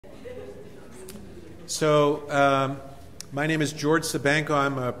My name is George Sabanko.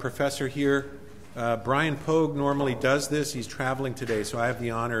 I'm a professor here. Brian Pogue normally does this. He's traveling today, so I have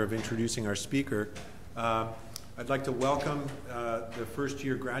the honor of introducing our speaker. I'd like to welcome the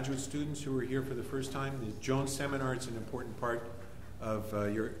first-year graduate students who are here for the first time. The Jones Seminar is an important part of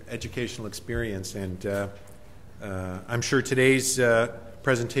your educational experience, and I'm sure today's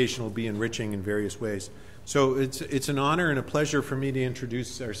presentation will be enriching in various ways. So it's an honor and a pleasure for me to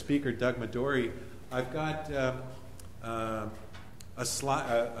introduce our speaker, Doug Madory. I've got a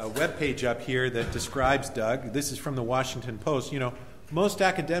web page up here that describes Doug. This is from the Washington Post. You know, most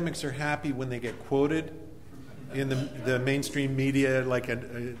academics are happy when they get quoted in the mainstream media, like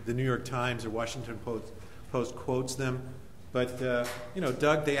the New York Times or Washington Post quotes them. But you know,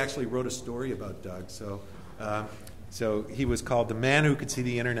 Doug, they actually wrote a story about Doug. So he was called the man who could see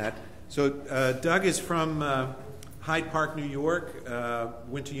the internet. So Doug is from Hyde Park, New York,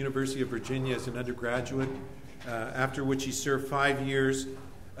 went to University of Virginia as an undergraduate, after which he served 5 years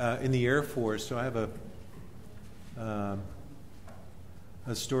in the Air Force. So I have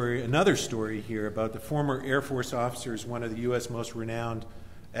another story here about the former Air Force officer is one of the U.S. most renowned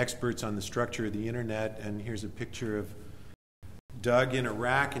experts on the structure of the internet. And here's a picture of Doug in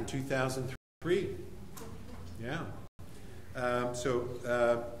Iraq in 2003. Yeah.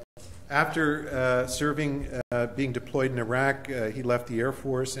 After being deployed in Iraq, he left the Air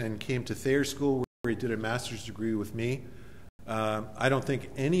Force and came to Thayer School, where he did a master's degree with me. I don't think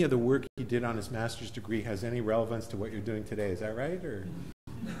any of the work he did on his master's degree has any relevance to what you're doing today. Is that right? Or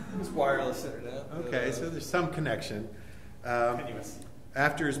it's wireless internet. Okay, so there's some connection.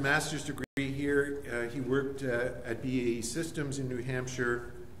 After his master's degree here, he worked at BAE Systems in New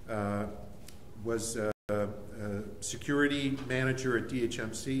Hampshire, was security manager at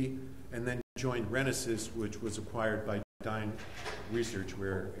DHMC, and then joined Renesys, which was acquired by Dyn Research,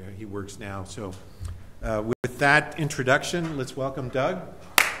 where he works now. So with that introduction, let's welcome Doug.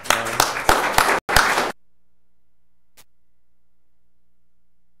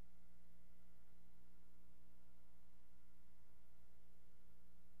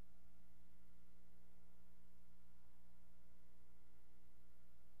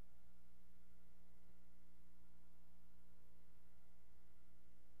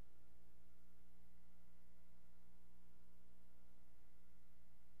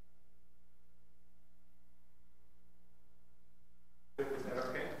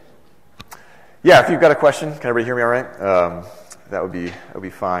 Yeah, if you've got a question, can everybody hear me all right? That would be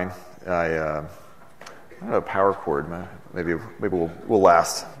fine. I don't have a power cord. Maybe we'll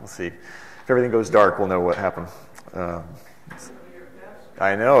last. We'll see. If everything goes dark, we'll know what happened.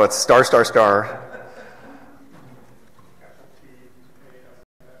 I know, it's star, star, star.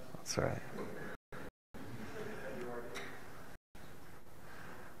 That's right.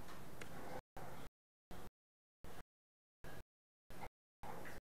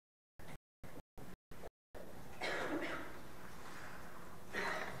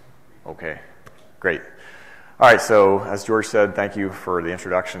 Okay, great. All right, so as George said, thank you for the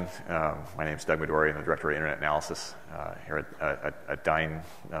introduction. My name is Doug Madory. I'm the Director of Internet Analysis here at Dyn.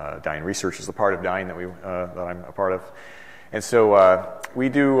 Dyn Research is the part of Dyn that I'm a part of. And so we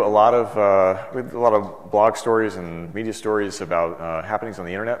do a lot of blog stories and media stories about happenings on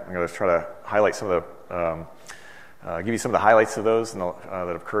the internet. I'm going to try to highlight some of give you some of the highlights of those that have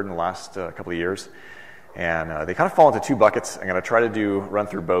occurred in the last couple of years. And they kind of fall into two buckets. I'm going to try to run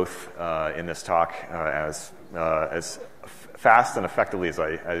through both in this talk as fast and effectively as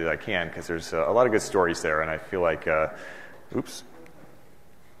I can, because there's a lot of good stories there, and I feel like, oops,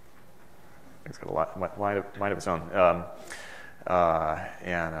 it's got a lot mind of its own, and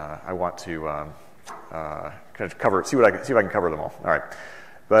I want to kind of cover, see if I can cover them all. All right,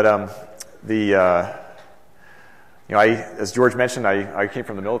 but you know, as George mentioned, I came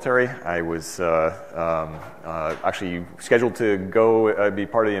from the military. I was actually scheduled to go be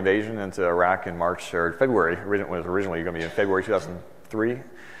part of the invasion into Iraq in March or February. It was originally going to be in February 2003.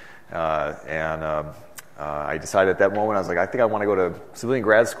 I decided at that moment, I was like, I think I want to go to civilian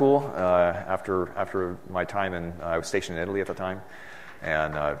grad school after my time I was stationed in Italy at the time,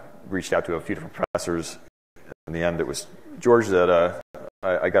 and reached out to a few different professors. In the end, it was George that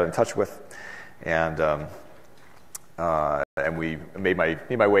I got in touch with, and we made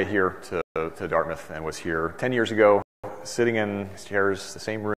my way here to Dartmouth, and was here 10 years ago, sitting in chairs, the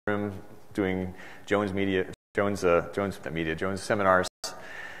same room, doing Jones seminars,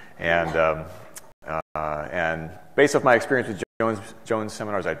 and based off my experience with Jones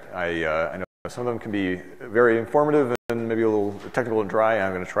seminars, I know some of them can be very informative and maybe a little technical and dry.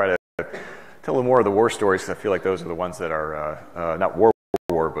 I'm going to try to tell a little more of the war stories, because I feel like those are the ones that are not war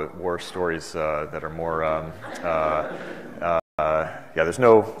war, but war stories that are more. There's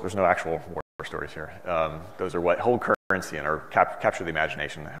no actual war stories here. Those are what hold currency and or capture the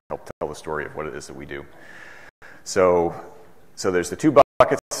imagination and help tell the story of what it is that we do. So there's the two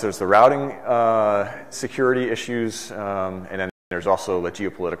buckets. There's the routing security issues, and then there's also the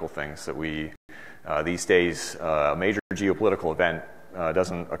geopolitical things that we these days a major geopolitical event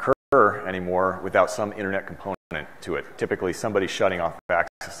doesn't occur anymore without some internet component to it. Typically, somebody shutting off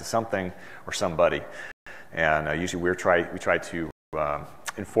access to something or somebody, and usually we try to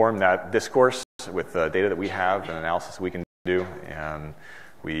inform that discourse with data that we have and analysis we can do, and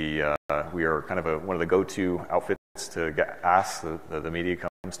we are kind of one of the go-to outfits to ask the media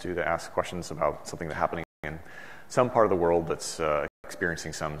comes to ask questions about something that's happening in some part of the world that's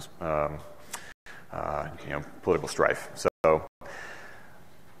experiencing some political strife. So,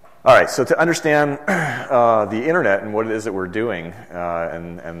 all right. So to understand the internet and what it is that we're doing,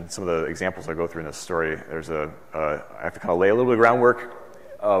 and some of the examples I go through in this story, I have to kind of lay a little bit of groundwork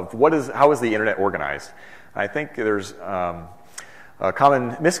of how is the internet organized. I think there's a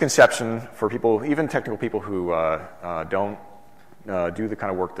common misconception for people, even technical people who don't do the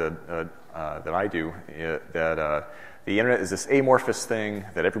kind of work that I do, that the internet is this amorphous thing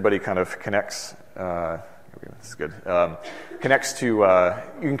that everybody kind of connects. This is good. Connects to.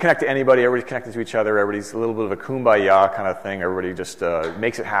 You can connect to anybody. Everybody's connected to each other. Everybody's a little bit of a kumbaya kind of thing. Everybody just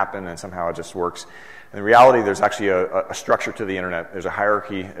makes it happen, and somehow it just works. In reality, there's actually a structure to the internet. There's a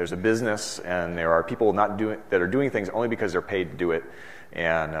hierarchy. There's a business, and there are people that are doing things only because they're paid to do it,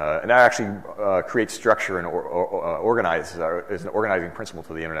 and that actually creates structure and is an organizing principle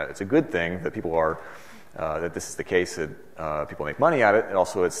to the internet. It's a good thing that people are. That this is the case, that people make money at it, and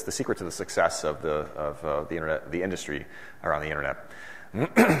also it's the secret to the success of the internet, the industry around the internet.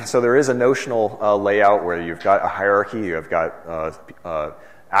 So there is a notional layout where you've got a hierarchy. You've got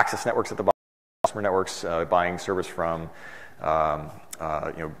access networks at the bottom, customer networks buying service from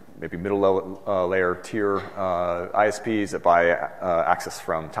maybe middle layer tier ISPs that buy access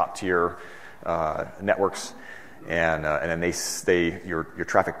from top tier networks, and then your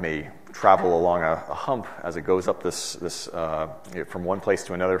traffic may travel along a hump as it goes up this from one place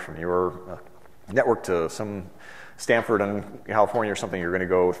to another, from your network to some Stanford in California or something. You're going to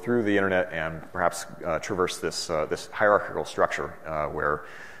go through the internet and perhaps traverse this hierarchical structure where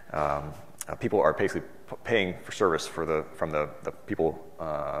people are basically paying for service from the people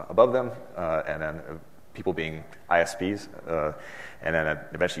above them, and then people being ISPs, and then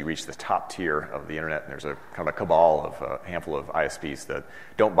eventually you reach the top tier of the internet, and there's a kind of a cabal of a handful of ISPs that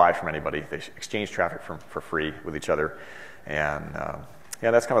don't buy from anybody. They exchange traffic for free with each other, and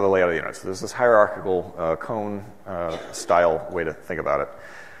that's kind of the layout of the internet. So there's this hierarchical cone style way to think about it.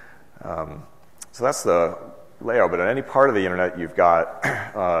 So that's the layout, but on any part of the internet, you've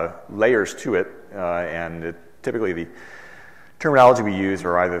got layers to it, and typically the terminology we use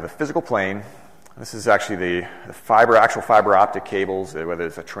are either the physical plane. This is actually the actual fiber optic cables, whether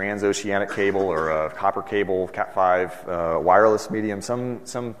it's a transoceanic cable or a copper cable, Cat5, wireless medium,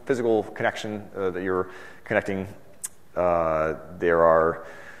 some physical connection that you're connecting. There's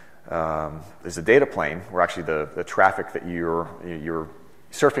a data plane where actually the traffic that you're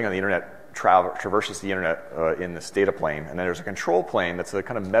surfing on the internet traverses the internet in this data plane, and then there's a control plane that's a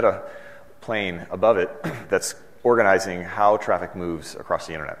kind of meta plane above it that's organizing how traffic moves across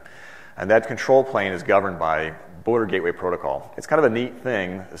the internet. And that control plane is governed by Border Gateway Protocol. It's kind of a neat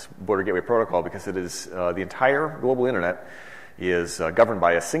thing, this Border Gateway Protocol, because it is the entire global internet is governed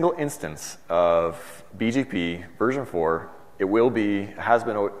by a single instance of BGP version 4. It will be, has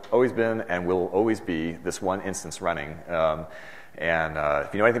been, always been, and will always be this one instance running. And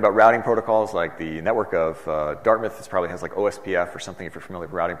if you know anything about routing protocols, like the network of Dartmouth, this probably has like OSPF or something, if you're familiar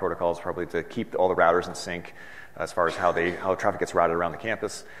with routing protocols, probably to keep all the routers in sync as far as how traffic gets routed around the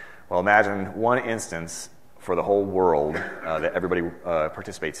campus. Well, imagine one instance for the whole world that everybody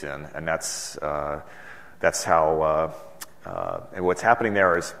participates in, and that's how. And what's happening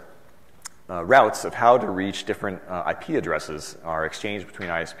there is routes of how to reach different IP addresses are exchanged between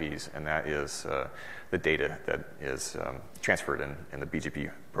ISPs, and that is the data that is transferred in the BGP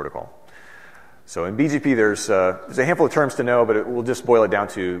protocol. So in BGP, there's a handful of terms to know, but we'll just boil it down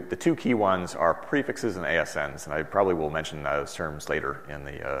to the two key ones are prefixes and ASNs, and I probably will mention those terms later in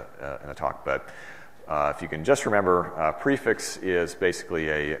the talk. But if you can just remember, prefix is basically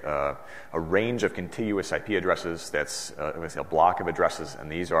a range of contiguous IP addresses that's a block of addresses,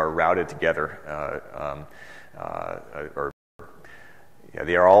 and these are routed together,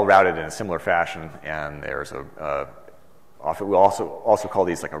 they are all routed in a similar fashion, and there's often we'll also call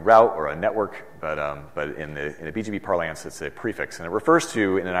these like a route or a network, but in a BGP parlance, it's a prefix, and it refers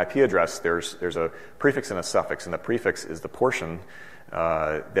to, in an IP address, there's a prefix and a suffix, and the prefix is the portion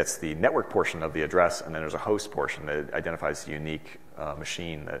that's the network portion of the address, and then there's a host portion that identifies the unique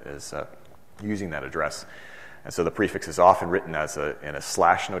machine that is using that address. And so the prefix is often written in a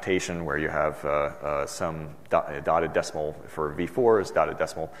slash notation, where you have some dotted decimal for v4 is dotted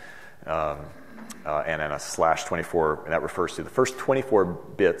decimal, and then a slash 24, and that refers to the first 24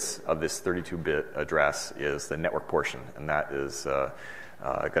 bits of this 32-bit address is the network portion, and that is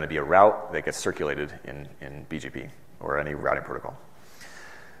going to be a route that gets circulated in BGP or any routing protocol.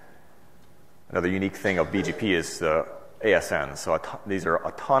 Another unique thing of BGP is the ASN. So these are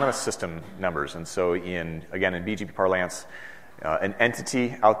autonomous system numbers. And so again, in BGP parlance, an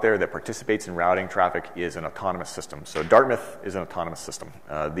entity out there that participates in routing traffic is an autonomous system. So Dartmouth is an autonomous system.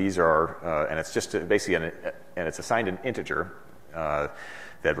 These are, and it's just basically, and it's assigned an integer that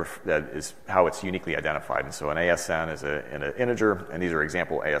is how it's uniquely identified. And so an ASN is an integer, and these are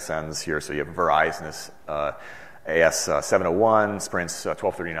example ASNs here. So you have Verizon is AS701, Sprint's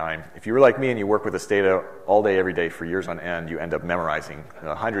 1239. If you were like me and you work with this data all day, every day for years on end, you end up memorizing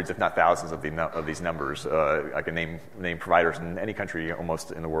hundreds, if not thousands, of these numbers. I can name providers in any country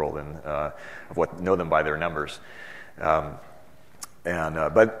almost in the world and know them by their numbers. But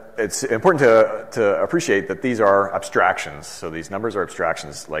it's important to appreciate that these are abstractions. So these numbers are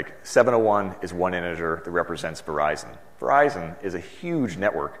abstractions. Like 701 is one integer that represents Verizon. Verizon is a huge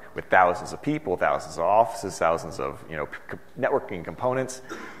network with thousands of people, thousands of offices, thousands of networking components,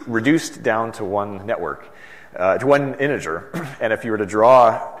 reduced down to one network, to one integer. And if you were to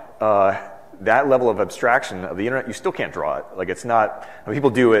draw that level of abstraction of the internet, you still can't draw it. Like it's not. People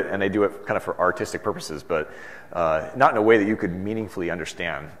do it, and they do it kind of for artistic purposes, but not in a way that you could meaningfully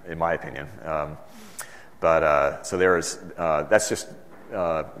understand, in my opinion. So that's just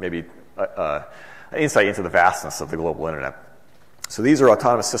maybe an insight into the vastness of the global internet. So these are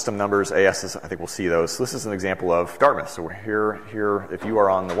autonomous system numbers, ASs. I think we'll see those. So this is an example of Dartmouth. So we're here. If you are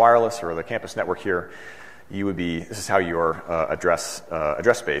on the wireless or the campus network here, this is how your address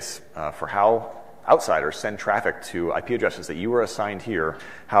space for how outsiders send traffic to IP addresses that you were assigned here,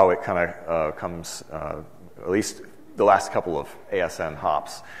 how it kind of comes, at least the last couple of ASN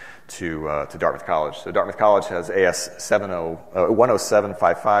hops to Dartmouth College. So Dartmouth College has AS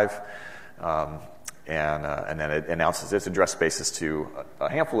 10755, and then it announces its address spaces to a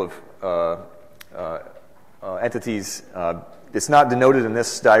handful of entities. It's not denoted in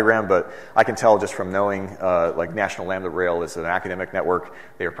this diagram, but I can tell just from knowing like National Lambda Rail is an academic network.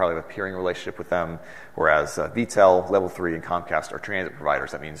 They are probably have a peering relationship with them, whereas VTEL, Level 3, and Comcast are transit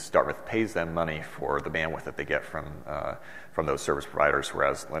providers. That means Dartmouth pays them money for the bandwidth that they get from those service providers,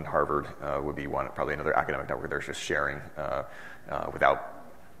 whereas Lynn Harvard would be probably another academic network they're just sharing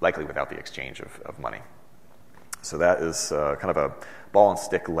likely without the exchange of money. So that is kind of a ball and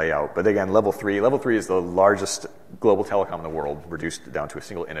stick layout. But again, Level 3 is the largest global telecom in the world, reduced down to a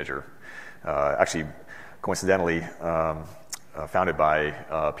single integer. Actually, coincidentally, founded by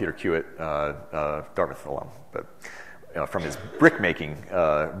Peter Kiewit, Dartmouth alum. But from his brick-making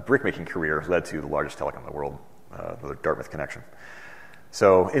career, led to the largest telecom in the world, the Dartmouth connection.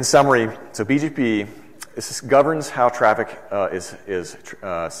 So in summary, BGP governs how traffic is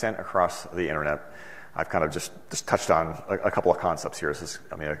sent across the internet. I've kind of just touched on a couple of concepts here. It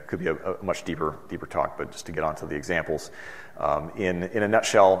could be a much deeper talk, but just to get onto the examples. In a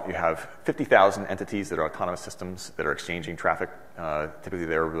nutshell, you have 50,000 entities that are autonomous systems that are exchanging traffic. Typically,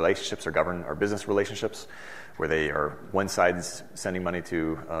 their relationships are business relationships, where they are one side is sending money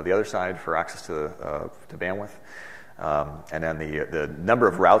to the other side for access to bandwidth. And then the number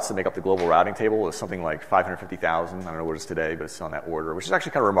of routes that make up the global routing table is something like 550,000. I don't know what it is today, but it's on that order, which is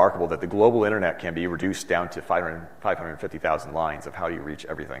actually kind of remarkable that the global internet can be reduced down to 550,000 lines of how you reach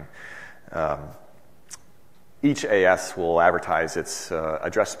everything. Each AS will advertise its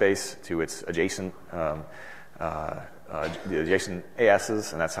address space to its adjacent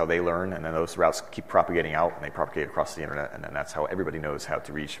ASs, and that's how they learn. And then those routes keep propagating out, and they propagate across the internet, and then that's how everybody knows how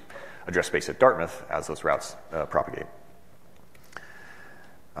to reach address space at Dartmouth as those routes propagate.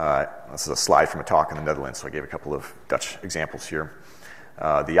 This is a slide from a talk in the Netherlands, so I gave a couple of Dutch examples here.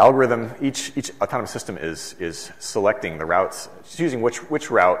 The algorithm, each autonomous system is selecting the routes, choosing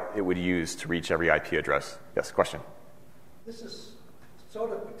which route it would use to reach every IP address. Yes, question? This is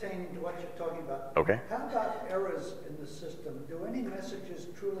sort of pertaining to what you're talking about. Okay. How about errors in the system? Do any messages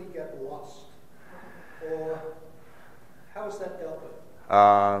truly get lost? Or how is that dealt with?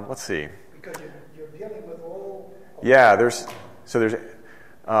 Let's see. Because you're dealing with all... Yeah, there's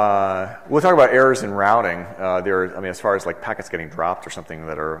We'll talk about errors in routing. As far as like packets getting dropped or something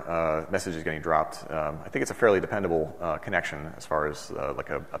that are messages getting dropped, I think it's a fairly dependable connection as far as like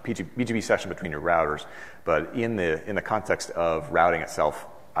a BGP session between your routers. But in the context of routing itself,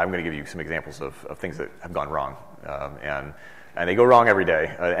 I'm going to give you some examples of things that have gone wrong, and they go wrong every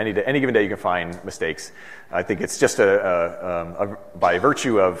day. Any given day you can find mistakes. I think it's just by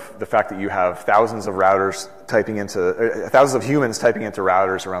virtue of the fact that you have thousands of routers thousands of humans typing into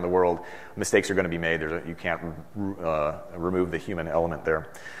routers around the world, mistakes are going to be made. You can't remove the human element there.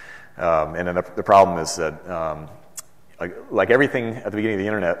 And then the problem is that, like everything at the beginning of the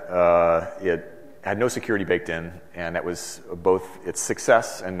internet, it had no security baked in, and that was both its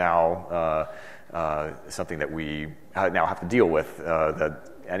success and now something that we now have to deal with, that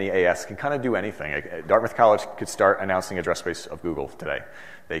any AS can kind of do anything. Dartmouth College could start announcing address space of Google today.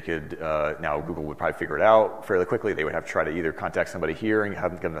 They could, now Google would probably figure it out fairly quickly. They would have to try to either contact somebody here and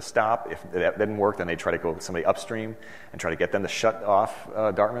have them to stop. If that didn't work, then they'd try to go with somebody upstream and try to get them to shut off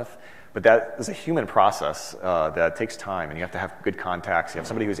Dartmouth. But that is a human process that takes time, and you have to have good contacts. You have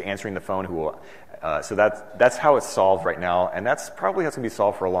somebody who's answering the phone who will, so that's how it's solved right now, and that's probably has to be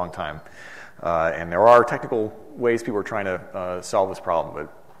solved for a long time. And there are technical ways people are trying to solve this problem,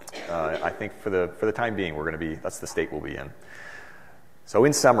 but I think for the time being, that's the state we'll be in. So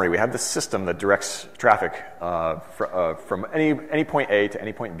in summary, we have this system that directs traffic from any point A to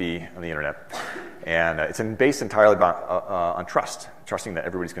any point B on the internet, and it's based entirely on trusting that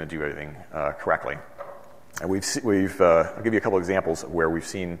everybody's going to do everything correctly. And I'll give you a couple examples where we've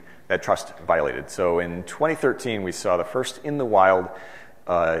seen that trust violated. So in 2013, we saw the first in the wild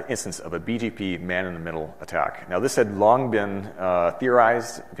instance of a BGP man-in-the-middle attack. Now, this had long been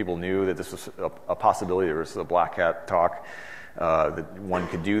theorized. People knew that this was a possibility. There was a black hat talk that one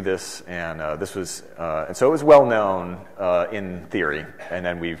could do this, and and so it was well known in theory. And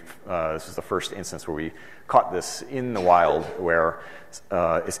then this was the first instance where we caught this in the wild, where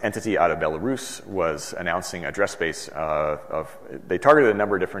this entity out of Belarus was announcing address space they targeted a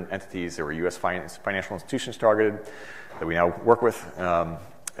number of different entities. There were U.S. financial institutions targeted that we now work with. And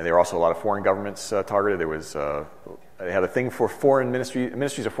there were also a lot of foreign governments targeted. They had a thing for foreign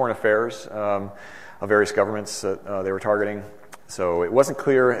ministries of foreign affairs of various governments that they were targeting. So it wasn't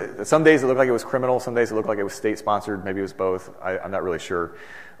clear. Some days it looked like it was criminal. Some days it looked like it was state-sponsored. There was I'm not really sure.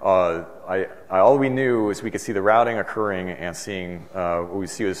 All we knew is we could see the routing occurring and seeing what we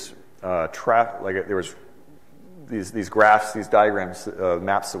see was there was these graphs, these diagrams,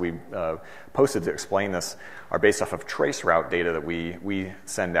 maps that we posted to explain this are based off of trace route data that we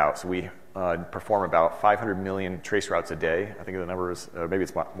send out. So we perform about 500 million trace routes a day. I think the number is, maybe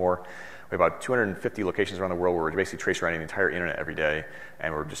it's more. We have about 250 locations around the world where we're basically trace routing the entire internet every day,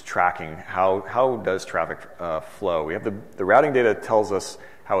 and we're just tracking how does traffic flow. We have the routing data tells us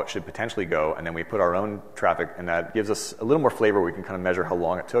how it should potentially go, and then we put our own traffic, and that gives us a little more flavor. We can kind of measure how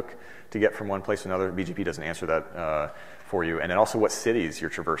long it took to get from one place to another. BGP doesn't answer that for you. And then also what cities you're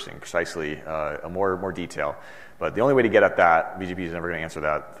traversing, precisely, more detail. But the only way to get at that, BGP is never going to answer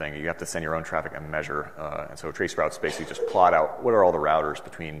that thing. You have to send your own traffic and measure. And so trace routes basically just plot out what are all the routers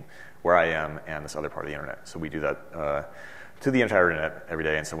between where I am and this other part of the internet. So we do that to the entire internet every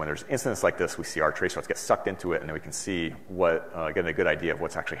day. And so when there's incidents like this, we see our trace routes get sucked into it, and then we can see get a good idea of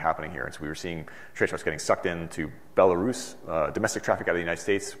what's actually happening here. And so we were seeing trace routes getting sucked into Belarus, domestic traffic out of the United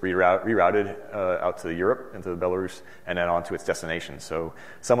States, rerouted out to Europe, into Belarus, and then on to its destination. So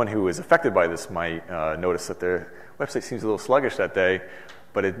someone who is affected by this might notice that their website seems a little sluggish that day,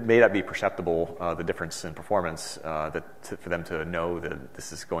 but it may not be perceptible, the difference in performance, for them to know that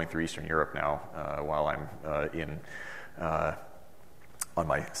this is going through Eastern Europe now while I'm on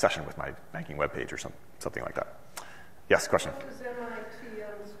my session with my banking webpage or something like that. Yes, question? What does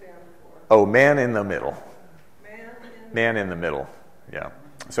MITM stand for? Oh, man in the middle. Man in the middle, yeah.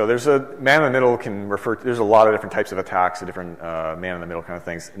 So there's a man in the middle can refer to, there's a lot of different types of attacks, different man in the middle kind of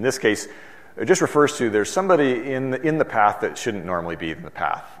things. In this case, it just refers to there's somebody in the path that shouldn't normally be in the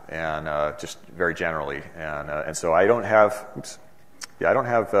path, and just very generally. And so I don't have,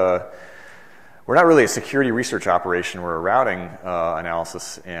 we're not really a security research operation. We're a routing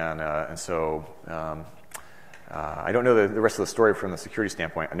analysis, and so I don't know the rest of the story from the security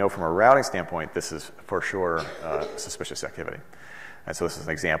standpoint. I know from a routing standpoint, this is for sure suspicious activity. And so this is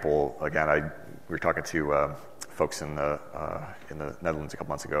an example. Again, we were talking to folks in the Netherlands a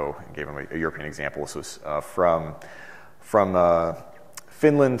couple months ago and gave them a European example. This was from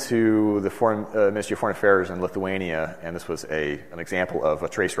Finland to the Ministry of Foreign Affairs in Lithuania, and this was an example of a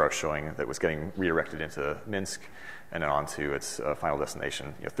trace route showing that was getting redirected into Minsk and then on to its final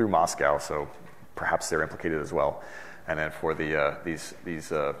destination through Moscow. So perhaps they're implicated as well. And then for the these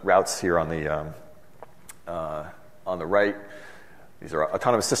routes here on the right, these are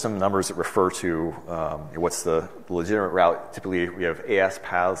autonomous system numbers that refer to what's the legitimate route. Typically, we have AS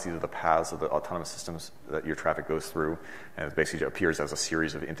paths. These are the paths of the autonomous systems that your traffic goes through, and it basically appears as a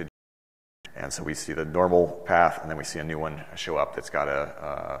series of integers. And so we see the normal path, and then we see a new one show up that's got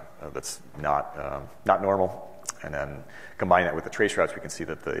that's not normal. And then combine that with the trace routes, we can see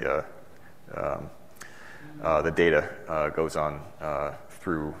that the data goes on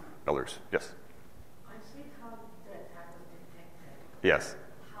through others. Yes. I see how the attack was detected. Yes.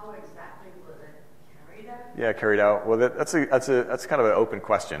 How exactly was it carried out? Yeah, carried out. Well, that's kind of an open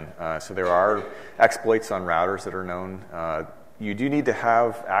question. So there are exploits on routers that are known. You do need to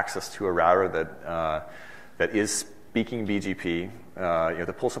have access to a router that is speaking BGP.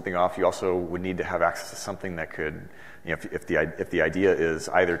 To pull something off, you also would need to have access to something that could, if the idea is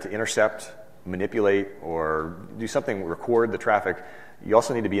either to intercept, manipulate, or do something, record the traffic, you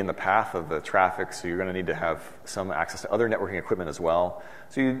also need to be in the path of the traffic, so you're going to need to have some access to other networking equipment as well.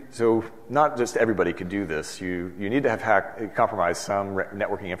 So not just everybody could do this. You need to have compromised some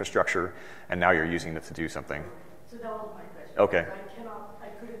networking infrastructure, and now you're using it to do something. So that was my question. Okay. I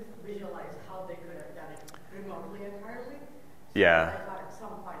couldn't visualize how they could have done it remotely entirely. Yeah. I thought at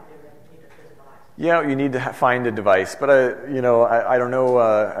some point they would need a physical access. Yeah, you need to find a device, but I don't know.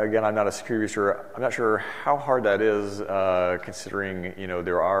 Again, I'm not a security researcher. I'm not sure how hard that is, considering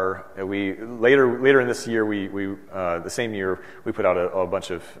there are later in this year the same year we put out a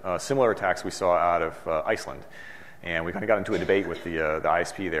bunch of similar attacks we saw out of Iceland. And we kind of got into a debate with the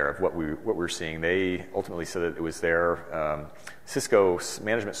ISP there of what we were seeing. They ultimately said that it was their Cisco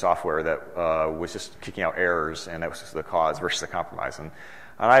management software that was just kicking out errors, and that was just the cause versus the compromise. And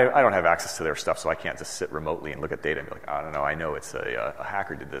I don't have access to their stuff, so I can't just sit remotely and look at data and be like, I don't know, I know it's a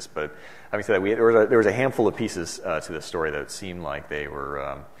hacker did this. But having said that, there was a handful of pieces to this story that seemed like they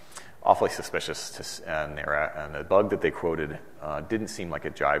were awfully suspicious, and the bug that they quoted didn't seem like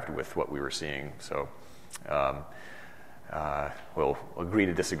it jived with what we were seeing. So. We'll agree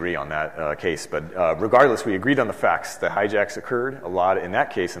to disagree on that case, but regardless, we agreed on the facts. The hijacks occurred a lot. In that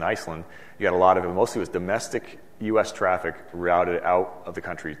case, in Iceland, you had a lot of it. Mostly it was domestic U.S. traffic routed out of the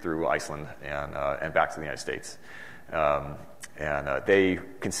country through Iceland and back to the United States. And they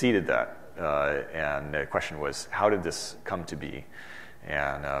conceded that. And the question was, how did this come to be?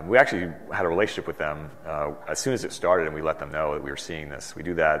 And we actually had a relationship with them as soon as it started, and we let them know that we were seeing this. We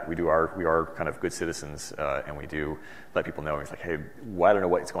do that. We are kind of good citizens, and we do let people know. It's like, hey, well, I don't know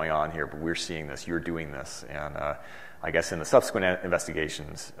what's going on here, but we're seeing this. You're doing this, and I guess in the subsequent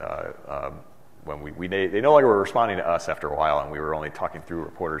investigations, when they no longer were responding to us after a while, and we were only talking through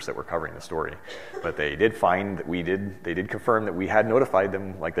reporters that were covering the story. But they did find that they did confirm that we had notified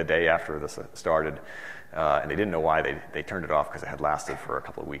them like the day after this started. And they didn't know why they turned it off, because it had lasted for a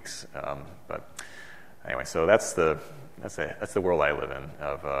couple of weeks. But anyway, so that's the world I live in,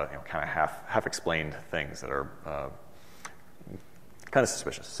 of kind of half explained things that are kind of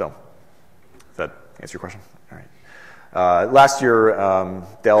suspicious. So does that answer your question? All right. Last year,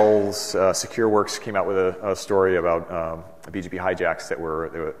 Dell's SecureWorks came out with a story about BGP hijacks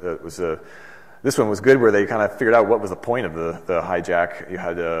This one was good, where they kind of figured out what was the point of the hijack. You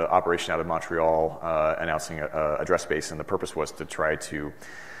had an operation out of Montreal announcing an address space, and the purpose was to try to,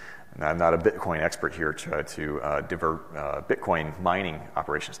 and I'm not a Bitcoin expert here, try to divert Bitcoin mining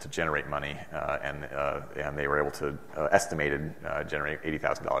operations to generate money, and they were able to generate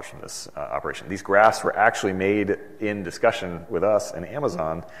 $80,000 from this operation. These graphs were actually made in discussion with us and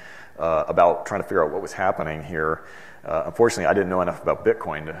Amazon about trying to figure out what was happening here. Unfortunately, I didn't know enough about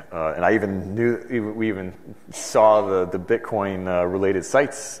Bitcoin, and I even we even saw the Bitcoin related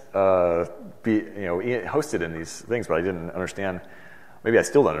sites be hosted in these things, but I didn't understand. Maybe I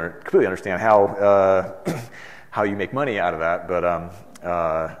still don't completely understand how you make money out of that.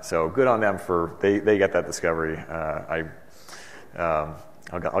 But so good on them for they get that discovery.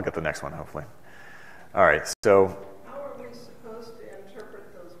 I'll get the next one hopefully. All right, so. How are we supposed to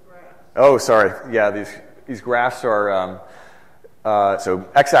interpret those graphs? Oh, sorry. Yeah, these graphs are, so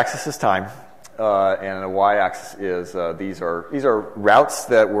x-axis is time, and the y-axis is, these are routes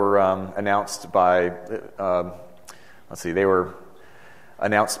that were announced by, they were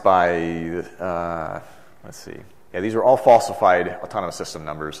announced by, these were all falsified autonomous system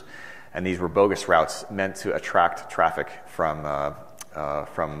numbers, and these were bogus routes meant to attract traffic from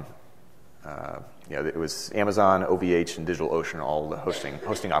it was Amazon, OVH, and DigitalOcean, all the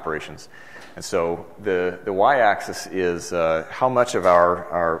hosting operations. And so the y-axis is how much of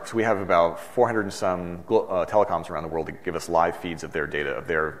our so we have about 400 and some telecoms around the world that give us live feeds of their data, of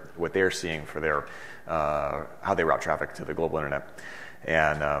what they're seeing for their how they route traffic to the global internet.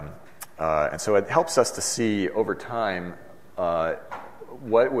 And so it helps us to see over time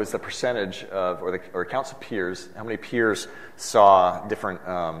what was the percentage of, or counts of peers, how many peers saw different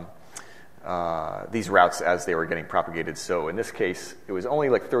these routes as they were getting propagated. So in this case, it was only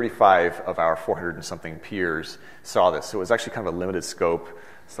like 35 of our 400 and something peers saw this. So it was actually kind of a limited scope.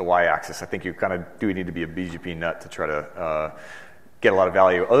 It's the y-axis. I think you kind of do need to be a BGP nut to try to get a lot of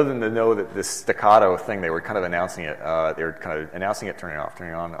value, other than to know that this staccato thing, they were kind of announcing it. They were kind of announcing it, turning it off,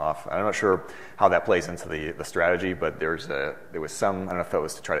 turning it on, off. I'm not sure how that plays into the strategy, but there was some, I don't know if it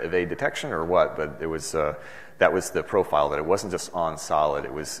was to try to evade detection or what, but it was that was the profile, that it wasn't just on solid.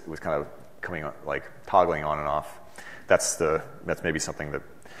 It was kind of coming on, like toggling on and off. That's maybe something that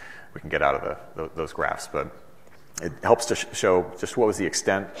we can get out of those graphs, but it helps to show just what was the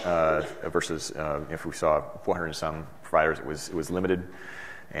extent versus if we saw 400 and some providers, it was limited,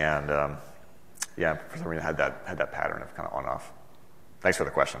 and for some reason had that pattern of kind of on off. Thanks for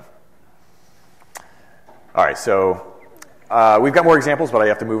the question. All right, so we've got more examples, but I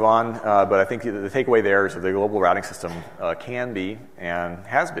have to move on. But I think the takeaway there is that the global routing system can be and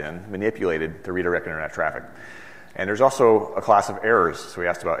has been manipulated to redirect internet traffic. And there's also a class of errors. So we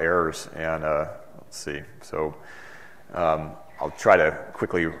asked about errors, and let's see. So I'll try to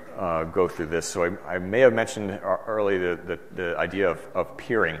quickly go through this. So I may have mentioned earlier the idea of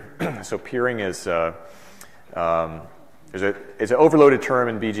peering. So peering is it's an overloaded term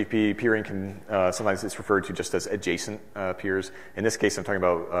in BGP. Peering can sometimes it's referred to just as adjacent peers. In this case, I'm talking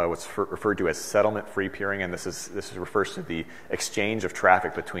about what's referred to as settlement-free peering, and this refers to the exchange of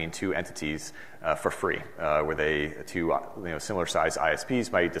traffic between two entities for free, where two similar-sized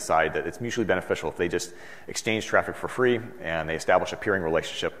ISPs might decide that it's mutually beneficial if they just exchange traffic for free and they establish a peering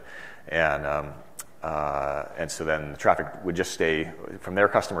relationship, and so then the traffic would just stay from their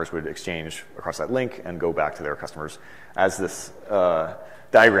customers, would exchange across that link and go back to their customers. As this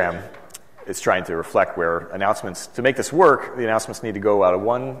diagram is trying to reflect, where announcements, to make this work, the announcements need to go out of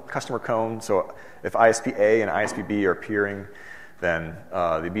one customer cone. So if ISP A and ISP B are peering, then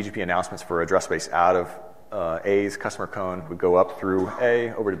the BGP announcements for address space out of A's customer cone would go up through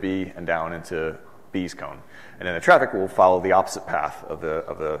A, over to B, and down into B's cone. And then the traffic will follow the opposite path of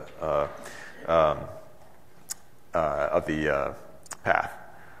the path.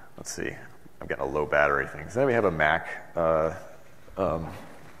 Let's see. I'm getting a low battery thing. So then we have a Mac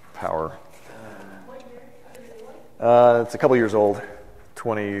power. It's a couple years old.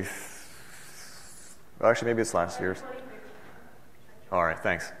 Actually, maybe it's last year's. All right,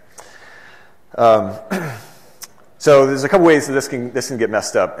 thanks. So there's a couple ways that this can get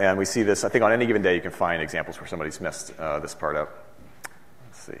messed up, and we see this. I think on any given day you can find examples where somebody's messed this part up.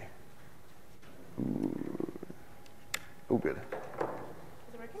 Let's see. Oh, good. Is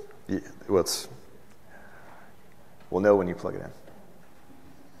it working? Yeah, we'll know when you plug it in.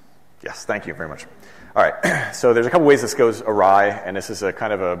 Yes, thank you very much. All right, so there's a couple ways this goes awry, and this is a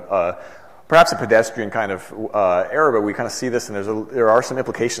kind of perhaps a pedestrian kind of error, but we kind of see this, and there are some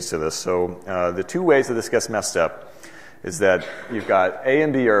implications to this. So the two ways that this gets messed up is that you've got A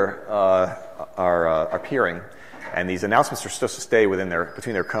and B are peering, and these announcements are supposed to stay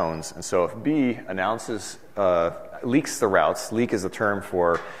between their cones. And so if B announces, leaks the routes, leak is the term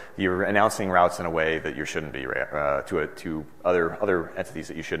for you're announcing routes in a way that you shouldn't be, to other entities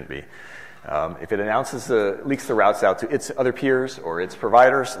that you shouldn't be. If it leaks the routes out to its other peers or its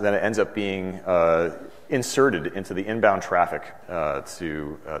providers, then it ends up being inserted into the inbound traffic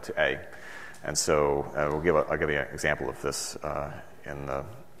to A. And so I'll give you an example of this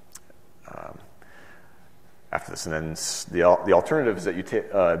after this. And then the alternative is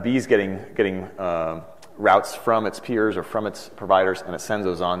that B is getting routes from its peers or from its providers, and it sends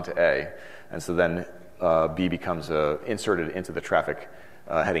those on to A. And so then B becomes inserted into the traffic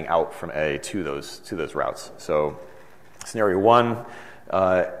heading out from A to those routes. So scenario one,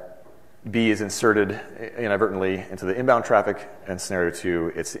 B is inserted inadvertently into the inbound traffic, and scenario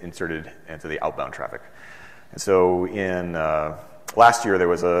two, it's inserted into the outbound traffic. And so in last year, there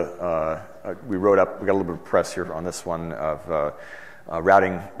was we got a little bit of press here on this one of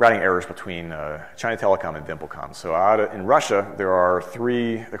routing errors between China Telecom and VimpelCom. So in Russia, there are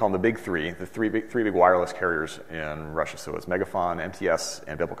three, they call them the big three, the three big wireless carriers in Russia. So it's Megafon, MTS,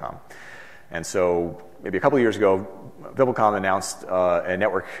 and VimpelCom. And so maybe a couple of years ago, VimpelCom announced a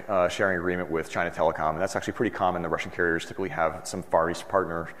network sharing agreement with China Telecom, and that's actually pretty common. The Russian carriers typically have some Far East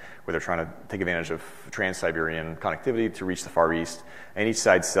partner where they're trying to take advantage of Trans-Siberian connectivity to reach the Far East, and each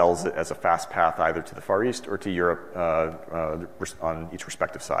side sells it as a fast path either to the Far East or to Europe on each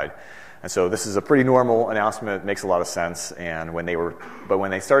respective side. And so this is a pretty normal announcement. It makes a lot of sense. And when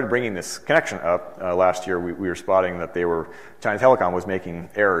they started bringing this connection up last year, we were spotting that China Telecom was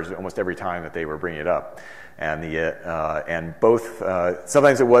making errors almost every time that they were bringing it up. And both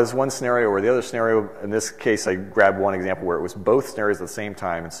sometimes it was one scenario or the other scenario. In this case, I grabbed one example where it was both scenarios at the same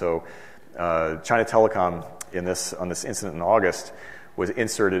time. And so China Telecom on this incident in August was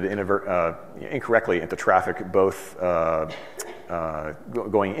inserted incorrectly into traffic, both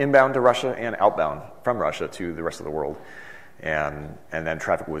going inbound to Russia and outbound from Russia to the rest of the world. And then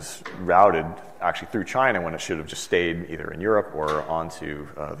traffic was routed actually through China when it should have just stayed either in Europe or onto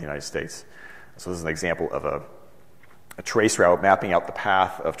the United States. So this is an example of a trace route mapping out the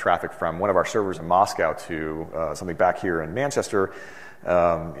path of traffic from one of our servers in Moscow to something back here in Manchester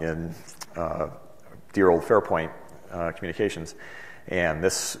in dear old Fairpoint Communications. And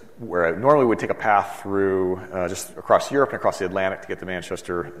this, where it normally would take a path through just across Europe and across the Atlantic to get to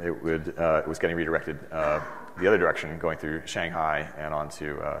Manchester, it was getting redirected the other direction, going through Shanghai and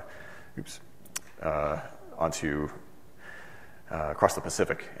onto across the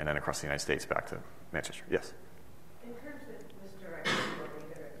Pacific and then across the United States back to Manchester. Yes? In terms of misdirection or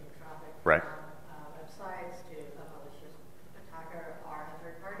redirecting traffic, right. Websites to a malicious attacker or a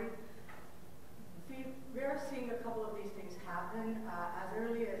third party, we're seeing a couple of these things happen. As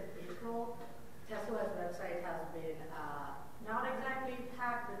early as April, Tesla's website has been not exactly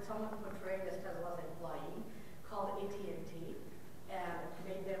hacked, but someone portraying as Tesla's employee called AT&T and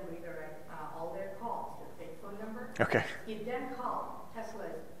made them redirect all their calls to a fake phone number. Okay. He then called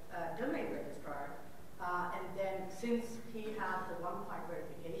Tesla's domain registrar, and then since he has the one-point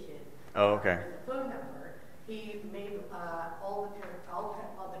verification with the phone number, he made all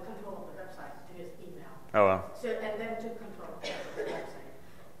the control of the website to his email. Oh, wow. So, and then took control of the website.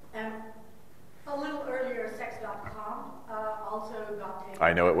 And a little earlier, sex.com also got taken.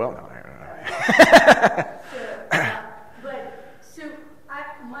 I know it well now.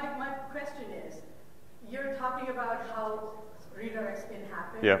 My question is, you're talking about how redirects can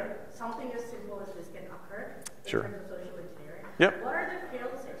happen. Yep. Something as simple as this can occur in Sure. terms of social engineering. Yep. What are the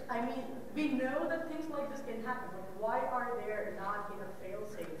fail-safes? I mean, we know that things like this can happen, but why are there not enough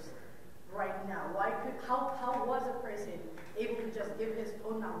fail-safes right now? How was a person able to just give his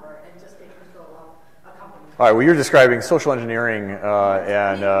phone number and just take control of a company? All right. Well, you're describing social engineering,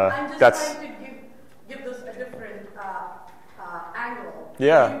 I'm just that's. trying to give this a different angle.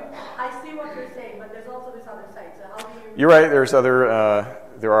 Yeah. I see what you're saying, but there's also this other side. So how do you? You're right. There's other.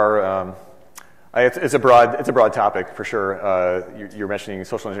 There are. It's a broad topic for sure. You're mentioning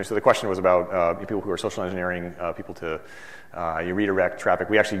social engineering. So the question was about people who are social engineering people to you redirect traffic.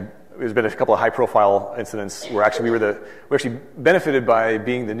 There's been a couple of high-profile incidents where actually we actually benefited by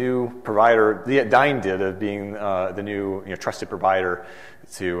being the new provider. Dyn did of being the new trusted provider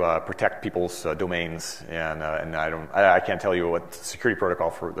to protect people's domains. And I can't tell you what security protocol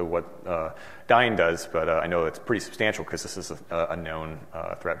for what Dyn does, but I know it's pretty substantial because this is a known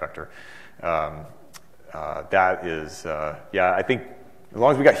threat vector. That is, I think as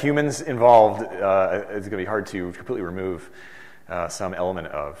long as we got humans involved, it's going to be hard to completely remove some element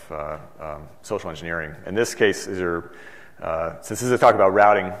of social engineering. In this case, since this is a talk about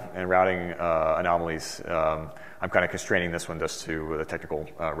routing and routing anomalies, I'm kind of constraining this one just to the technical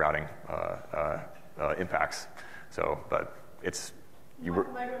routing impacts. So, but it's My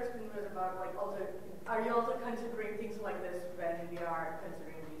question was about are you also considering things like this when we are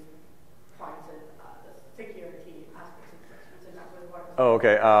considering these points and the security aspects of this? And that was what. Oh,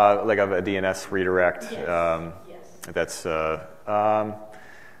 okay. Like a DNS redirect. Yes. That's.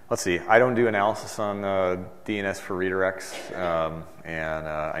 Let's see. I don't do analysis on DNS for redirects, and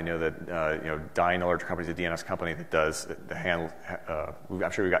I know that Dyn, a larger company, is a DNS company that does the handle.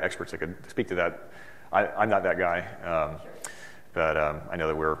 I'm sure we've got experts that could speak to that. I'm not that guy, but I know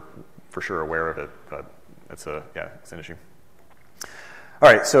that we're for sure aware of it. But it's an issue.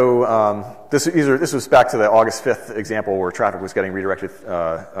 All right, so this was back to the August 5th example where traffic was getting redirected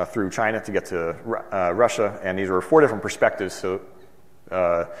through China to get to Russia, and these were 4 different perspectives. So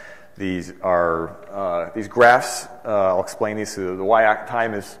these are these graphs. I'll explain these. So the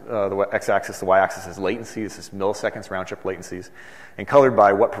time is the x-axis. The y-axis is latency. This is milliseconds round-trip latencies, and colored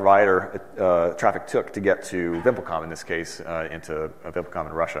by what provider traffic took to get to VimpelCom in this case into VimpelCom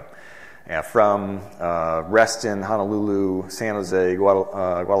in Russia. from Reston, Honolulu, San Jose,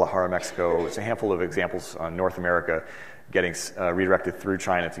 Guadalajara, Mexico. It's a handful of examples on North America getting redirected through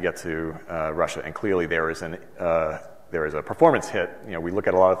China to get to Russia. And clearly there is a performance hit. We look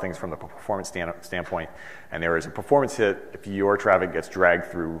at a lot of things from the performance standpoint, and there is a performance hit if your traffic gets dragged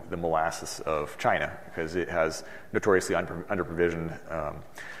through the molasses of China, because it has notoriously under-provisioned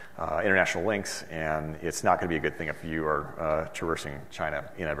international links, and it's not going to be a good thing if you are traversing China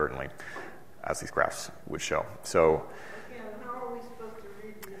inadvertently, as these graphs would show. So, again, how are we supposed to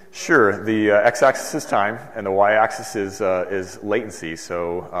read these? Sure. The x-axis is time, and the y-axis is latency.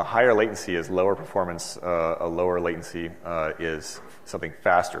 So higher latency is lower performance. A lower latency is something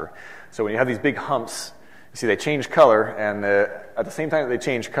faster. So when you have these big humps, you see they change color, and at the same time that they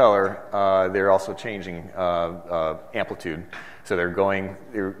change color, they're also changing amplitude. So they're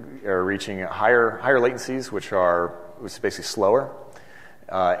reaching higher latencies, which is basically slower,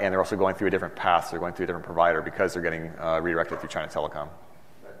 and they're also going through a different path. So they're going through a different provider because they're getting redirected through China Telecom.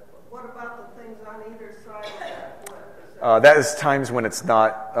 What about the things on either side of that flip? That is times when it's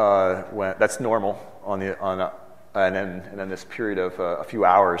not that's normal and then this period of a few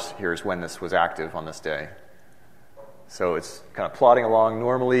hours here is when this was active on this day. So it's kind of plodding along.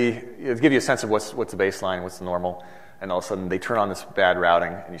 Normally, it'll give you a sense of what's the baseline, what's the normal, and all of a sudden they turn on this bad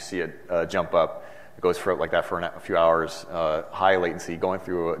routing and you see it jump up. It goes like that for a few hours, high latency, going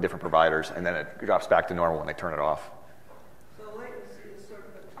through different providers, and then it drops back to normal when they turn it off. So latency is sort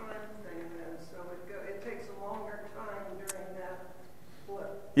of a time thing then, so it takes a longer time during that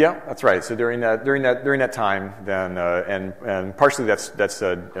flip. Yeah, that's right. So during that time, then and partially that's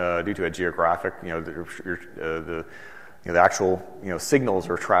due to a geographic. The actual signals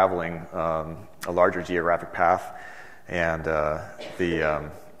are traveling a larger geographic path, and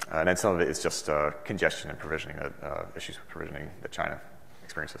and then some of it is just congestion and provisioning, issues with provisioning that China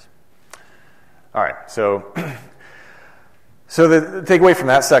experiences. All right, so the takeaway from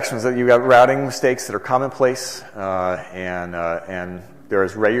that section is that you've got routing mistakes that are commonplace, and there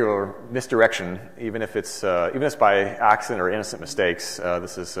is regular misdirection, even if it's by accident or innocent mistakes.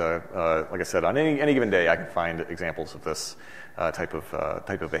 This is like I said, on any given day, I can find examples of this type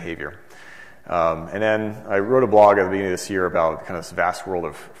of behavior. And then I wrote a blog at the beginning of this year about kind of this vast world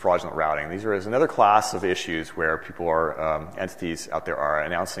of fraudulent routing. These are another class of issues where people entities out there are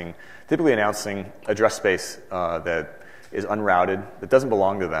typically announcing address space that is unrouted, that doesn't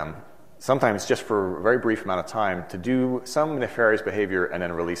belong to them, sometimes just for a very brief amount of time to do some nefarious behavior and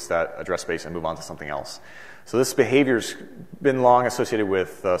then release that address space and move on to something else. So this behavior's been long associated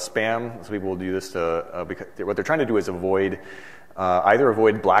with spam. So people will do this because what they're trying to do is either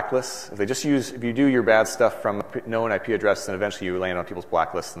avoid blacklists. If you do your bad stuff from a known IP address, then eventually you land on people's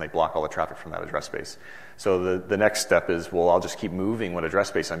blacklists and they block all the traffic from that address space. So the next step is, well, I'll just keep moving what address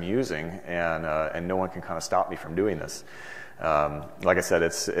space I'm using, and no one can kind of stop me from doing this. Like I said,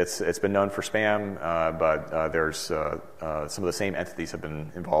 it's been known for spam, but there's some of the same entities have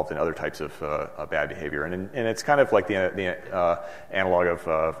been involved in other types of bad behavior, and it's kind of like the analog of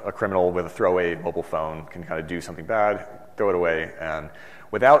a criminal with a throwaway mobile phone can kind of do something bad, throw it away, and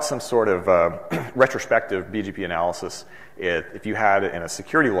without some sort of retrospective BGP analysis, if you had in a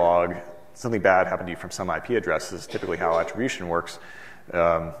security log something bad happened to you from some IP address, this is typically how attribution works.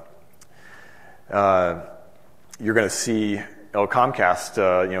 You're going to see, Comcast,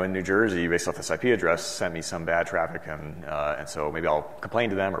 in New Jersey, based off this IP address, sent me some bad traffic, and so maybe I'll complain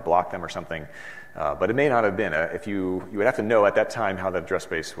to them or block them or something. But it may not have been. You would have to know at that time how that address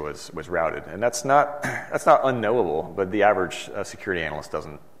space was routed, and that's not unknowable. But the average security analyst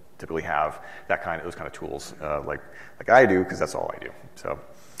doesn't typically have those kind of tools like I do, because that's all I do. So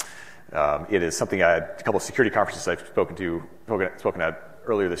it is something a couple of security conferences I've spoken at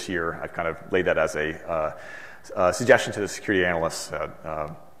earlier this year. I've kind of laid that as a suggestion to the security analysts.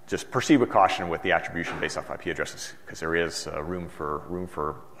 Just proceed with caution with the attribution based off IP addresses, because there is room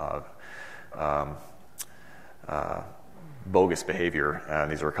for bogus behavior,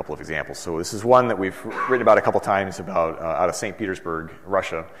 and these are a couple of examples. So this is one that we've written about a couple times about out of St. Petersburg,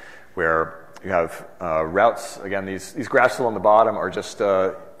 Russia, where you have routes. Again, these graphs on the bottom are just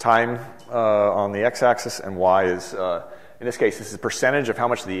time on the x-axis, and y is, in this case, this is a percentage of how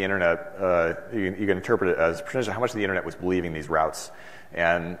much the internet, you can interpret it as a percentage of how much the internet was believing these routes.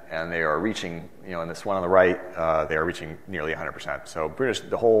 And they are reaching, in this one on the right, they are reaching nearly 100%. So pretty much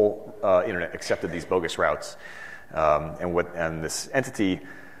the whole internet accepted these bogus routes. And this entity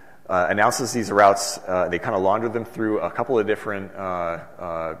announces these routes. They kind of launder them through a couple of different,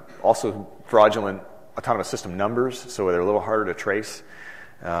 also fraudulent autonomous system numbers, so they're a little harder to trace.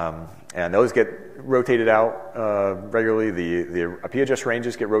 And those get rotated out regularly. The IP address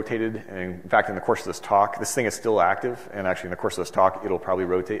ranges get rotated. And in fact, in the course of this talk, this thing is still active. And actually, in the course of this talk, it'll probably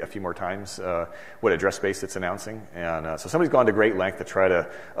rotate a few more times what address space it's announcing. And so somebody's gone to great length to try to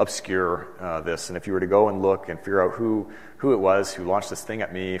obscure this. And if you were to go and look and figure out who it was who launched this thing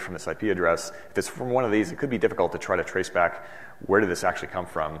at me from this IP address, if it's from one of these, it could be difficult to try to trace back where did this actually come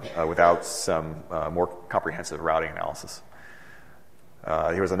from without some more comprehensive routing analysis.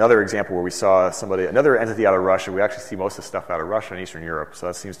 Here was another example where we saw another entity out of Russia. We actually see most of the stuff out of Russia and Eastern Europe, so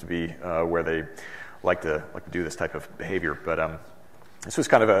that seems to be where they like to do this type of behavior. But this was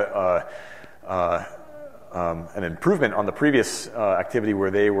kind of an improvement on the previous activity where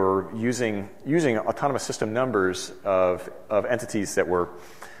they were using autonomous system numbers of entities that were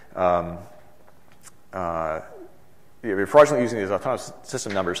you're fraudulently using these autonomous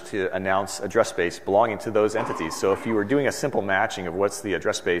system numbers to announce address space belonging to those entities. So if you were doing a simple matching of what's the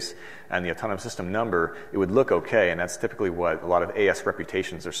address space and the autonomous system number, it would look okay, and that's typically what a lot of AS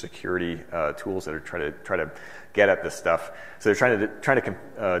reputations or security tools that are try to get at this stuff. So they're trying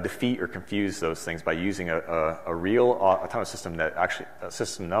to defeat or confuse those things by using a real autonomous system that actually a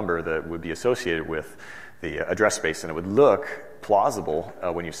system number that would be associated with the address space, and it would look plausible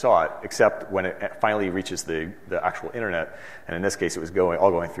when you saw it, except when it finally reaches the actual internet. And in this case, it was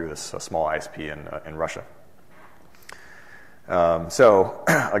all going through this small ISP in Russia. So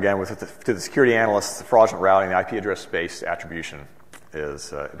again, to the security analysts, the fraudulent routing, the IP address space attribution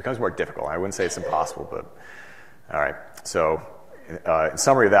it becomes more difficult. I wouldn't say it's impossible, but all right. So in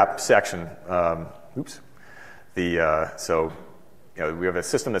summary of that section, we have a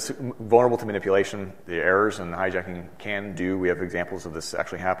system that's vulnerable to manipulation. The errors and hijacking can do. We have examples of this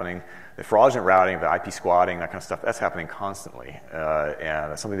actually happening. The fraudulent routing, the IP squatting, that kind of stuff, that's happening constantly.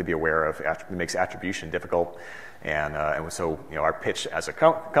 And it's something to be aware of. It makes attribution difficult. And so our pitch as a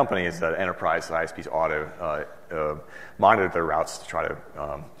company is that enterprise ISPs ought to monitor their routes to try to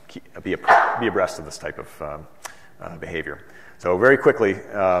be abreast of this type of behavior. So very quickly,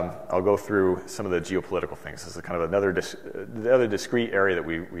 I'll go through some of the geopolitical things. This is kind of another discrete area that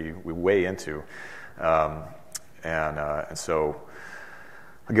we weigh into. And so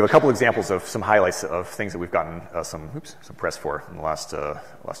I'll give a couple examples of some highlights of things that we've gotten some press for in the last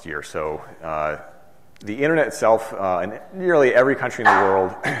year. So the internet itself, in nearly every country in the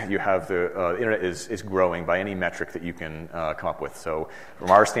world, you have the internet is growing by any metric that you can come up with. So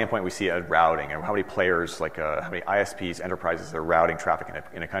from our standpoint, we see it as routing, and how many players, how many ISPs, enterprises are routing traffic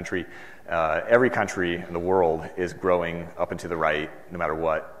in a country. Every country in the world is growing up and to the right, no matter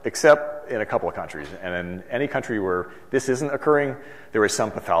what, except in a couple of countries. And in any country where this isn't occurring, there is some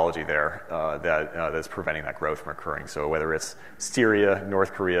pathology there that is preventing that growth from occurring. So whether it's Syria,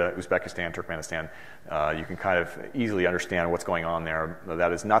 North Korea, Uzbekistan, Turkmenistan, you can kind of easily understand what's going on there.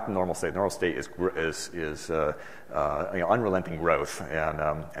 That is not the normal state. The normal state is unrelenting growth,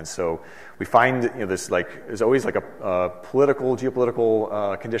 and so we find there's always like a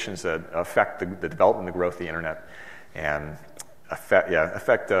geopolitical conditions that affect the development and the growth of the internet, and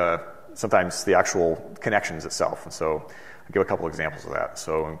affect sometimes the actual connections itself. And so I'll give a couple examples of that.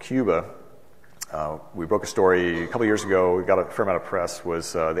 So in Cuba, we broke a story a couple years ago. We got a fair amount of press.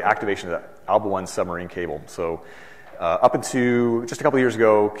 Was the activation of the Alba 1 submarine cable. So up until just a couple years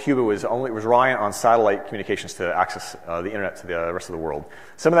ago, Cuba was reliant on satellite communications to access the internet to the rest of the world.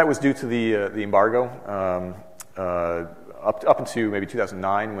 Some of that was due to the embargo up until maybe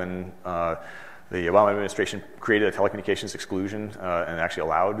 2009 when the Obama administration created a telecommunications exclusion and actually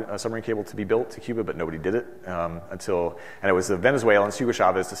allowed a submarine cable to be built to Cuba, but nobody did it and it was the Venezuelans, Hugo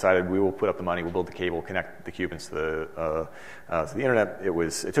Chavez, decided we will put up the money, we'll build the cable, connect the Cubans to the internet.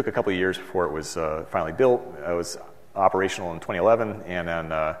 It took a couple of years before it was finally built. It was operational in 2011, and then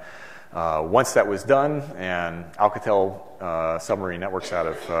once that was done, and Alcatel submarine networks out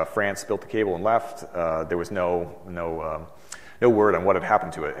of France built the cable and left, there was no word on what had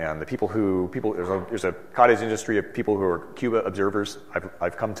happened to it. And the there's a cottage industry of people who are Cuba observers.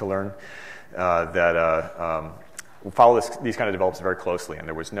 I've come to learn that follow these kind of developments very closely. And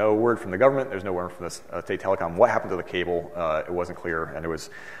there was no word from the government. There's no word from the state telecom. What happened to the cable? It wasn't clear. And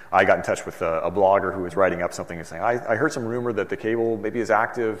I got in touch with a blogger who was writing up something and saying, I heard some rumor that the cable maybe is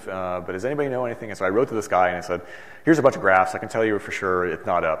active, but does anybody know anything? And so I wrote to this guy and I said, here's a bunch of graphs. I can tell you for sure it's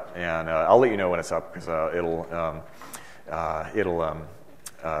not up. And I'll let you know when it's up because I'll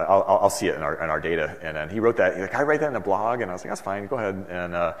see it in our data. And then he wrote that. He's like, I write that in a blog, and I was like, that's fine, go ahead,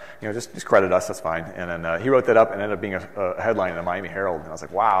 and just credit us, that's fine. And then he wrote that up and ended up being a headline in the Miami Herald. And I was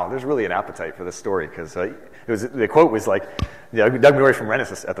like, wow, there's really an appetite for this story because the quote was like, Doug Madory from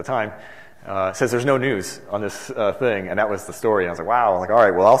Rennes at the time says there's no news on this thing, and that was the story. And I was like, wow. I'm like, all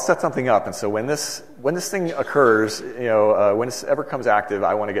right, well, I'll set something up. And so when this thing occurs, when this ever comes active,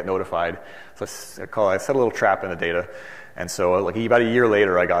 I want to get notified. So I set a little trap in the data. And so like about a year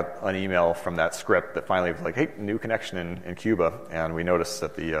later, I got an email from that script that finally was like, hey, new connection in Cuba. And we noticed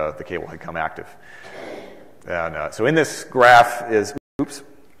that the cable had come active. And so in this graph is, oops,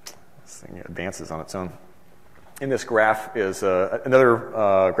 this thing advances on its own. In this graph is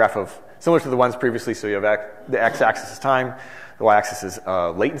another graph of similar to the ones previously. So you have the x-axis is time, the y-axis is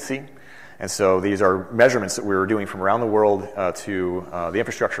latency. And so these are measurements that we were doing from around the world to the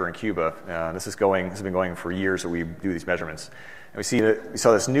infrastructure in Cuba. This has been going for years that we do these measurements. And we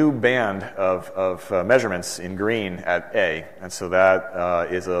saw this new band of measurements in green at A. And so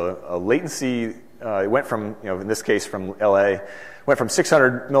that is a latency. It went from, in this case, from LA, went from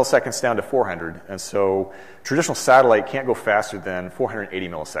 600 milliseconds down to 400. And so traditional satellite can't go faster than 480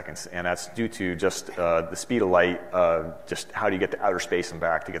 milliseconds. And that's due to just the speed of light, just how do you get to outer space and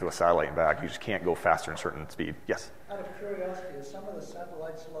back to get to a satellite and back. You just can't go faster than a certain speed. Yes? Out of curiosity, is some of the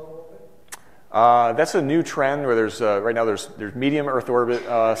satellites low orbit? That's a new trend where there's, right now there's medium Earth orbit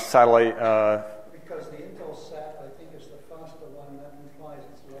satellite. Because the Intelsat, I think, is the faster one. That implies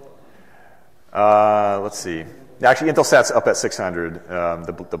it's lower. Let's see. Actually, Intelsat's up at 600,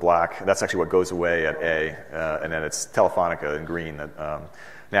 the black. That's actually what goes away at A, and then it's Telefonica in green.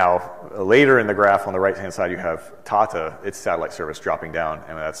 Now, later in the graph on the right-hand side, you have Tata, its satellite service, dropping down,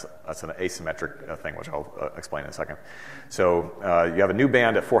 and that's an asymmetric thing, which I'll explain in a second. So you have a new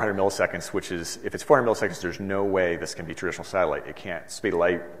band at 400 milliseconds, which is, if it's 400 milliseconds, there's no way this can be traditional satellite. It can't. Speed of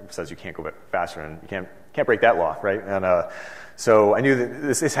light says you can't go faster, and you can't break that law, right? And so I knew that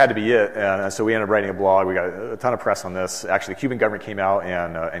this had to be it, and so we ended up writing a blog. We got a ton of press on this. Actually, the Cuban government came out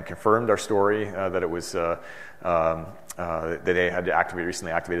and confirmed our story that it was that they had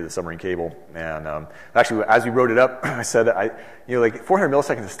recently activated the submarine cable. And actually, as we wrote it up, I said, like 400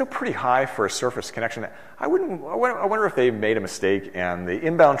 milliseconds is still pretty high for a surface connection. I wonder if they made a mistake and the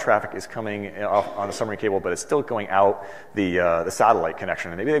inbound traffic is coming off on the submarine cable, but it's still going out the satellite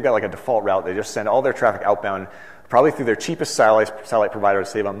connection. And maybe they've got like a default route. They just send all their traffic outbound, probably through their cheapest satellite provider to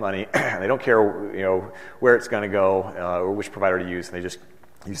save on money. And they don't care, where it's going to go or which provider to use. And they just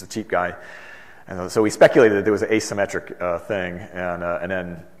use the cheap guy. And so we speculated that there was an asymmetric thing,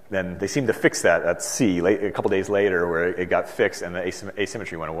 and then they seemed to fix that at C a couple days later, where it got fixed and the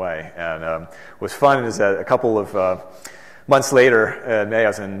asymmetry went away. And what was fun is that a couple of months later, in May, I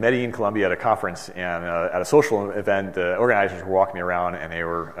was in Medellin, Colombia at a conference, and at a social event, the organizers were walking me around, and they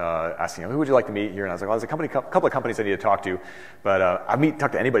were asking, who would you like to meet here? And I was like, well, there's a couple of companies I need to talk to, but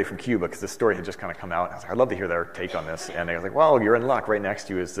talk to anybody from Cuba, because this story had just kind of come out. And I was like, I'd love to hear their take on this. And they was like, well, you're in luck. Right next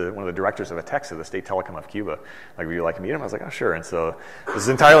to you is one of the directors of ATEXA, the state telecom of Cuba. Like, would you like to meet him? I was like, oh, sure. And so this is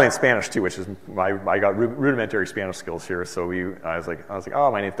entirely in Spanish, too, which is I got rudimentary Spanish skills here. So I was like,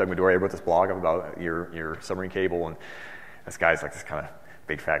 oh, my name's Doug Madory. I wrote this blog about your submarine cable, and this guy's like this kind of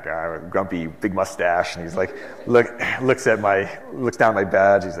big fat guy with a grumpy big mustache, and he's like looks down at my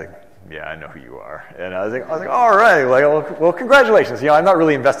badge. He's like, yeah, I know who you are. And I was like, all right, well, congratulations. I'm not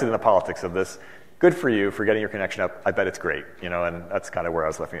really invested in the politics of this. Good for you for getting your connection up. I bet it's great, and that's kind of where I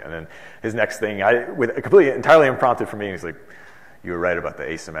was left. And then his next thing, entirely impromptu for me, and he's like, you were right about the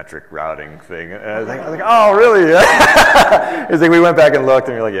asymmetric routing thing. And I was like, oh, really? It's like we went back and looked,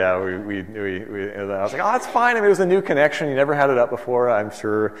 and we're like, yeah, we and I was like, oh, that's fine. I mean, it was a new connection. You never had it up before. I'm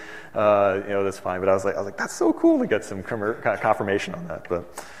sure, that's fine. But I was like, that's so cool to get some confirmation on that.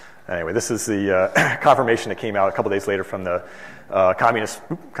 But anyway, this is the confirmation that came out a couple days later from the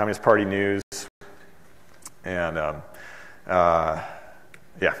Communist Party News, and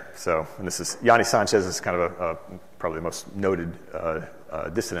So, and this is Yanni Sanchez is kind of probably the most noted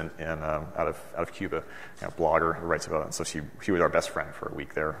dissident out of Cuba, blogger who writes about it. And so she was our best friend for a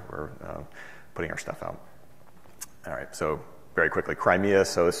week there. We're putting our stuff out. All right, so very quickly, Crimea.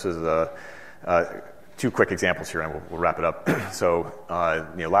 So this is two quick examples here, and we'll wrap it up. So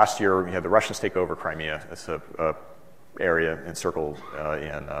last year we had the Russians take over Crimea. It's a area encircled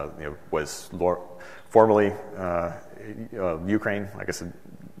was formerly Ukraine. I guess it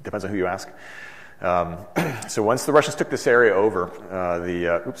depends on who you ask. So once the Russians took this area over,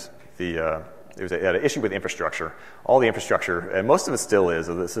 there was an issue with infrastructure. All the infrastructure, and most of it still is,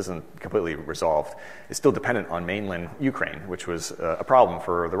 this isn't completely resolved, it's still dependent on mainland Ukraine, which was a problem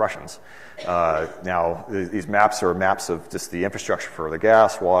for the Russians. Now, these maps are maps of just the infrastructure for the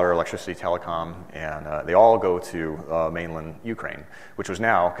gas, water, electricity, telecom, and they all go to mainland Ukraine, which was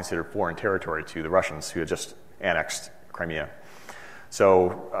now considered foreign territory to the Russians, who had just annexed Crimea.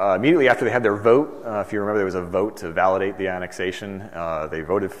 So immediately after they had their vote, if you remember, there was a vote to validate the annexation. They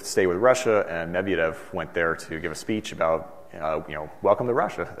voted to stay with Russia, and Medvedev went there to give a speech about, welcome to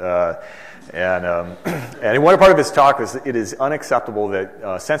Russia. And one part of his talk was, it is unacceptable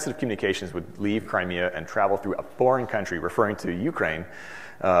that sensitive communications would leave Crimea and travel through a foreign country, referring to Ukraine,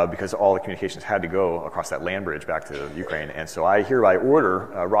 because all the communications had to go across that land bridge back to Ukraine. And so I hereby order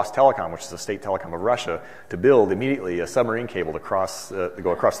Rostelecom, which is the state telecom of Russia, to build immediately a submarine cable to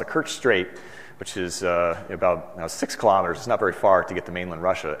go across the Kerch Strait, which is about 6 kilometers. It's not very far to get to mainland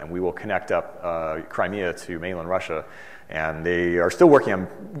Russia, and we will connect up Crimea to mainland Russia. And they are still working on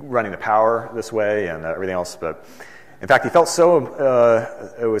running the power this way and everything else, but in fact, he felt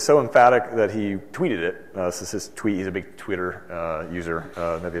it was so emphatic that he tweeted it. This is his tweet. He's a big Twitter user.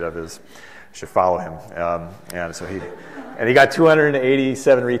 Medvedev is. You should follow him. And so he got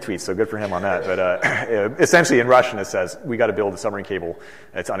 287 retweets. So good for him on that. But essentially, in Russian, it says, "We got to build a submarine cable.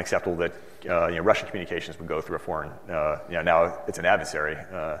 It's unacceptable that Russian communications would go through a foreign. Now it's an adversary.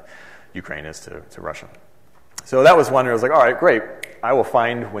 Ukraine is to Russia." So that was one where I was like, all right, great. I will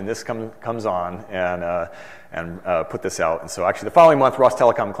find when this comes on and put this out. And so actually the following month,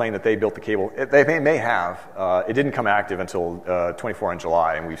 Rostelecom claimed that they built the cable. They may have. It didn't come active until 24 in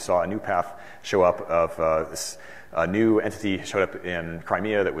July, and we saw a new path show up of this new entity showed up in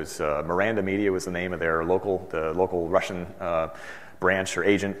Crimea that was Miranda Media was the name of the local Russian branch or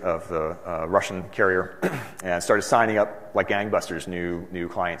agent of the Russian carrier, and started signing up like gangbusters new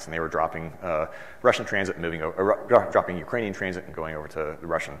clients, and they were dropping Russian transit and moving over, dropping Ukrainian transit and going over to the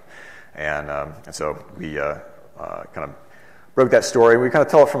Russian, and so we kind of broke that story. We kind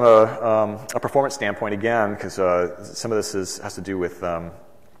of tell it from a performance standpoint again, because some of this has to do with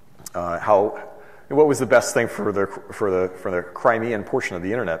what was the best thing for the Crimean portion of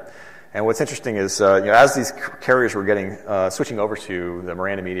the internet. And what's interesting is, as these carriers were switching over to the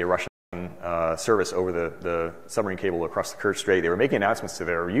Miranda Media Russian service over the submarine cable across the Kerch Strait, they were making announcements to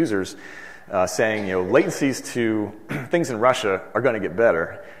their users saying, latencies to things in Russia are going to get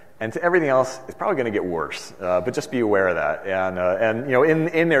better, and to everything else, it's probably going to get worse. But just be aware of that. And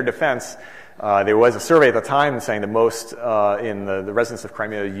in their defense, there was a survey at the time saying that most in the residents of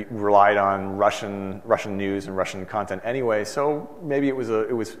Crimea relied on Russian news and Russian content anyway. So maybe it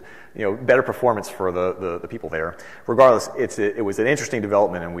was better performance for the people there. Regardless, it was an interesting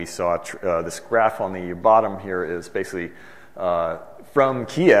development, and we saw this graph on the bottom here is basically from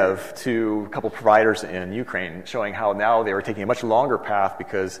Kiev to a couple providers in Ukraine, showing how now they were taking a much longer path,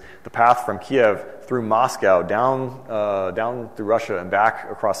 because the path from Kiev through Moscow down through Russia and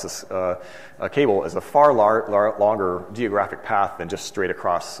back across this cable is a far longer geographic path than just straight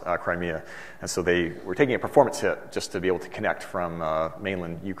across Crimea. And so they were taking a performance hit just to be able to connect from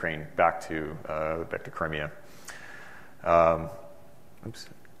mainland Ukraine back to Crimea. Oops.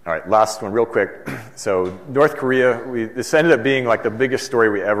 All right, last one real quick. So North Korea, this ended up being like the biggest story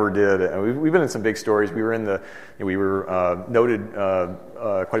we ever did. And we've been in some big stories. We were noted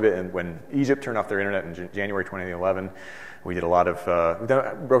quite a bit when Egypt turned off their internet in January 2011. We did a lot of,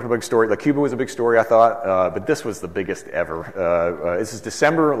 broke a big story. Like Cuba was a big story, I thought, but this was the biggest ever. This is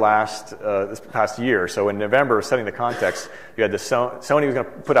December this past year. So in November, setting the context, you had Sony was going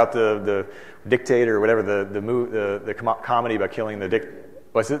to put out the Dictator or whatever, the comedy about killing the dictator.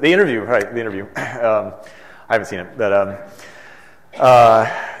 Was it the interview? Right, the interview. I haven't seen it, but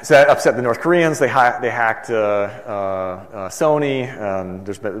so that upset the North Koreans. They hacked Sony.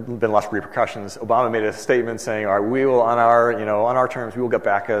 There's been lots of repercussions. Obama made a statement saying, "All right, we will on our terms, we will get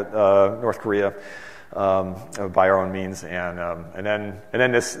back at North Korea by our own means." And then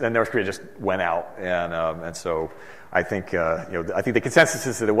North Korea just went out, and so. I think the consensus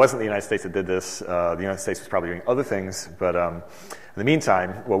is that it wasn't the United States that did this. The United States was probably doing other things, but in the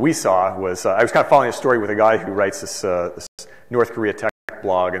meantime, what we saw was I was kind of following a story with a guy who writes this North Korea tech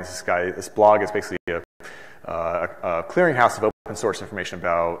blog, and this blog is basically a clearinghouse of open source information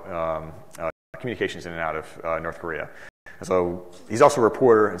about communications in and out of North Korea. And so he's also a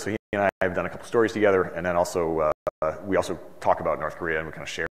reporter, and so he and I have done a couple stories together, and then also we also talk about North Korea, and we kind of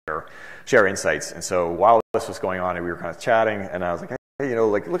share insights. And so while this was going on, and we were kind of chatting, and I was like, hey, it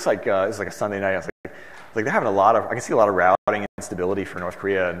looks like it's like a Sunday night. I was like they're having I can see a lot of routing instability for North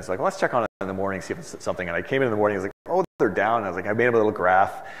Korea, and it's like, well, let's check on it in the morning, see if it's something. And I came in the morning, I was like, oh, they're down. And I was like, I made a little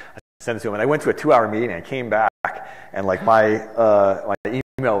graph, I sent it to him, and I went to a 2-hour meeting, and I came back, and like my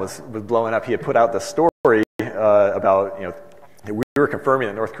email was blowing up. He had put out the story about that we were confirming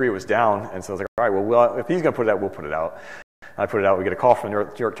that North Korea was down, and so I was like, all right, well, if he's going to put it out, we'll put it out. I put it out. We get a call from the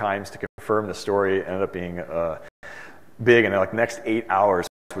New York Times to confirm the story. It ended up being big, and in like the next 8 hours,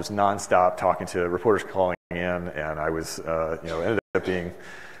 was nonstop talking to reporters calling in, and I was, ended up being,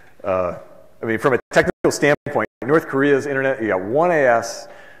 from a technical standpoint, North Korea's internet, you got one AS,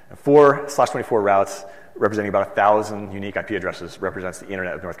 4/24 routes, representing about 1,000 unique IP addresses, represents the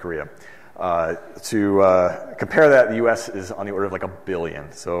internet of North Korea. To compare that, the U.S. is on the order of like 1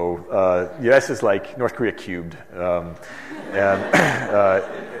 billion. So U.S. is like North Korea cubed, and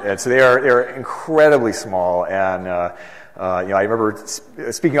so they are incredibly small. And I remember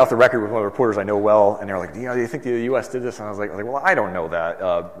speaking off the record with one of the reporters I know well, and they were like, do you think the U.S. did this? And I was like, well, I don't know that.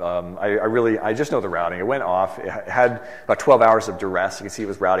 I just know the routing. It went off. It had about 12 hours of duress. You can see it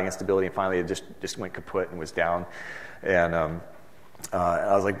was routing instability, and finally it just went kaput and was down. And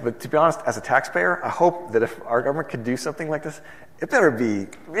I was like, but to be honest, as a taxpayer, I hope that if our government could do something like this, it better be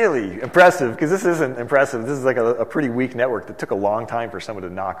really impressive, because this isn't impressive. This is like a pretty weak network that took a long time for someone to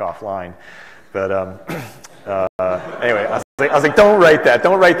knock offline. But anyway, I was like, don't write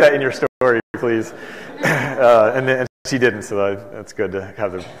that in your story, please. And she didn't, so that's good to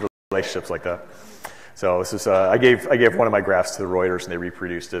have the relationships like that. So this is I gave one of my graphs to the Reuters, and they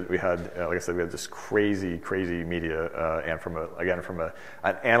reproduced it. We had, like I said, we had this crazy media, and from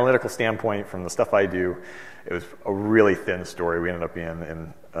an analytical standpoint, from the stuff I do, it was a really thin story. We ended up being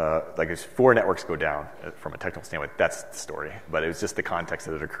in it's 4 networks go down from a technical standpoint. That's the story, but it was just the context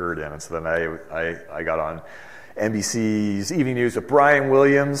that it occurred in. And so then I got on NBC's Evening News with Brian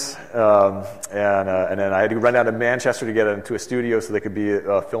Williams, and then I had to run down to Manchester to get into a studio so they could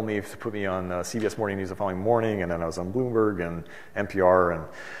film me to put me on CBS Morning News the following morning, and then I was on Bloomberg and NPR, and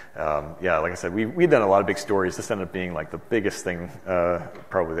like I said, we'd done a lot of big stories. This ended up being like the biggest thing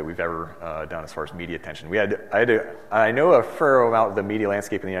probably that we've ever done as far as media attention. I know a fair amount of the media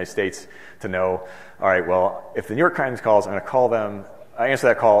landscape in the United States to know, all right, well, if the New York Times calls, I'm going to call them. I answer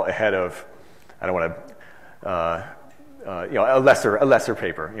that call ahead of, I don't want to. A lesser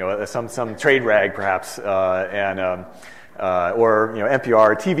paper, some trade rag perhaps, or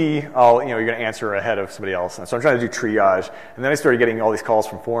NPR, TV. You're going to answer ahead of somebody else, and so I'm trying to do triage. And then I started getting all these calls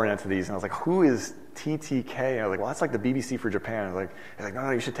from foreign entities, and I was like, "Who is TTK?" And I was like, "Well, that's like the BBC for Japan." I was like,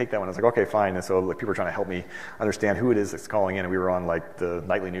 "No, you should take that one." I was like, "Okay, fine." And so people were trying to help me understand who it is that's calling in, and we were on like the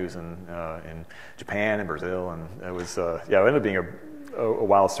nightly news in Japan and Brazil, and it was it ended up being a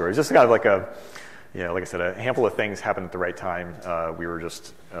wild story. It was just kind of like like I said, a handful of things happened at the right time.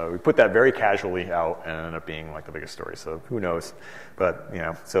 We put that very casually out, and it ended up being like the biggest story. So who knows? But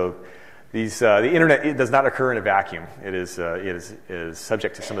so the internet, it does not occur in a vacuum. It is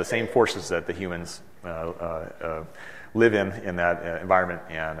subject to some of the same forces that the humans live in that environment,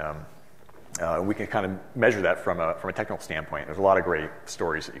 and we can kind of measure that from a technical standpoint. There's a lot of great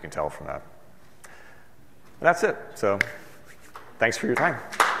stories that you can tell from that. And that's it. So thanks for your time.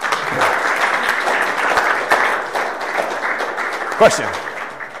 Question?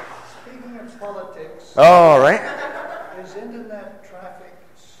 Speaking of politics, all right. Is internet traffic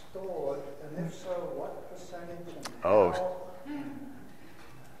stored, and if so, what percentage? And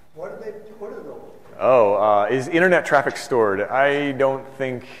what do they put it over? Is internet traffic stored? I don't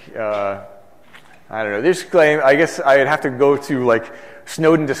think. I don't know. This claim, I guess I'd have to go to like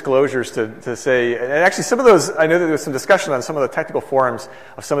Snowden disclosures to say, and actually some of those, I know that there was some discussion on some of the technical forums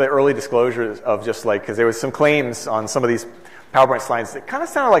of some of the early disclosures of just like, because there was some claims on some of these PowerPoint slides that kind of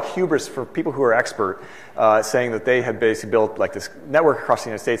sounded like hubris for people who are expert, saying that they had basically built like this network across the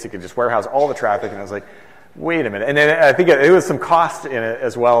United States that could just warehouse all the traffic, and I was like, wait a minute. And then I think it was some cost in it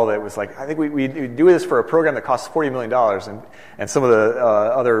as well that was like, I think we do this for a program that costs $40 million, and some of the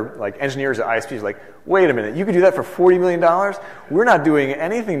other like engineers at ISPs are like, wait a minute, you could do that for $40 million? We're not doing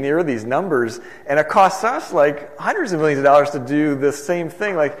anything near these numbers, and it costs us like hundreds of millions of dollars to do the same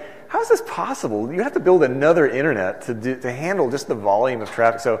thing. Like, how is this possible? You have to build another internet to handle just the volume of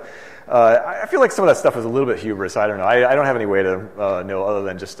traffic. So I feel like some of that stuff is a little bit hubris. I don't know. I don't have any way to know other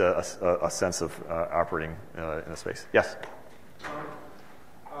than just a sense of operating in the space. Yes?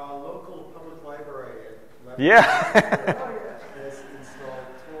 Local public library. Yeah. Has installed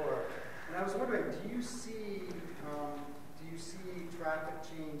Tor. And I was wondering, do you see traffic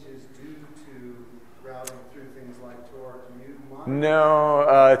changes due to routing through things like Tor? Can you monitor?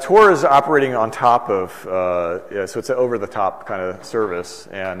 No, Tor is operating on top of, so it's an over-the-top kind of service.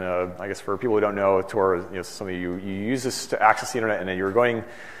 And I guess for people who don't know, Tor is something you use this to access the internet, and then you're going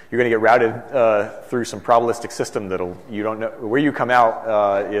to get routed through some probabilistic system you don't know where you come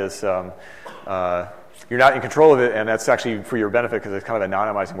out is. You're not in control of it, and that's actually for your benefit because it's kind of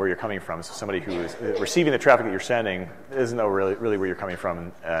anonymizing where you're coming from. So somebody who is receiving the traffic that you're sending doesn't know really where you're coming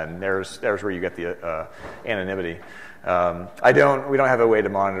from, and there's where you get the anonymity. We don't have a way to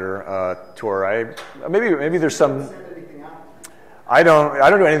monitor Tor. Maybe there's some. I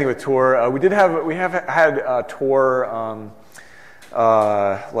don't do anything with Tor. We have had Tor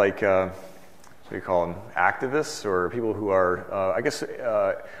what do you call them, activists or people who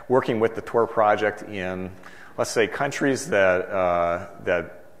are, working with the Tor project in, let's say, countries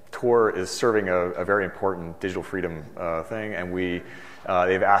that Tor is serving a very important digital freedom thing, and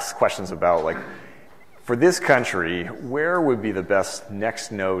they've asked questions about, like, for this country, where would be the best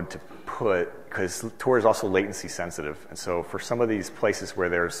next node to put, because Tor is also latency sensitive, and so for some of these places where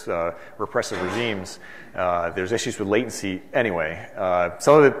there's repressive regimes, there's issues with latency anyway.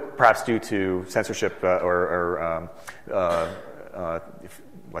 Some of it perhaps due to censorship or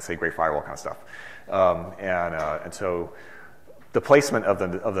let's say Great Firewall kind of stuff, and so the placement of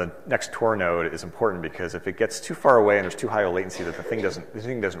the next Tor node is important, because if it gets too far away and there's too high a latency, that the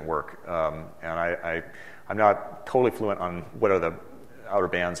thing doesn't work. And I'm not totally fluent on what are the outer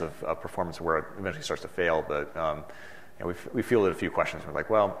bands of performance where it eventually starts to fail, but we fielded a few questions. We're like,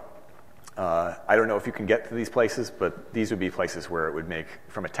 well, I don't know if you can get to these places, but these would be places where it would make,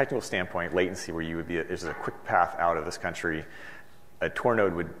 from a technical standpoint, latency where you would be, there's a quick path out of this country. A Tor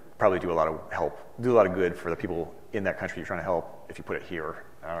node would probably do a lot of good for the people in that country you're trying to help if you put it here.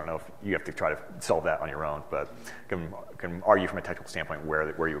 I don't know if you have to try to solve that on your own, but can argue from a technical standpoint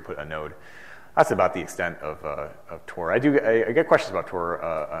where you would put a node. That's about the extent of Tor. I get questions about Tor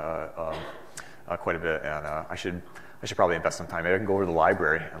quite a bit, and I should probably invest some time. Maybe I can go over to the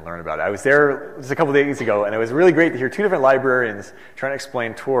library and learn about it. I was there just a couple days ago, and it was really great to hear two different librarians trying to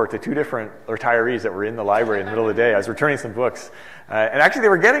explain Tor to two different retirees that were in the library in the middle of the day. I was returning some books, and actually they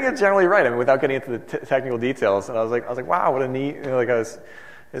were getting it generally right. I mean, without getting into the technical details. And I was like, wow, what a neat. You had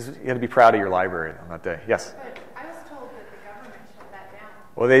to be proud of your library on that day. Yes. But I was told that the government shut that down.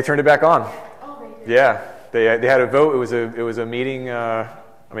 Well, they turned it back on. Oh, they did. Yeah, they had a vote. It was a meeting.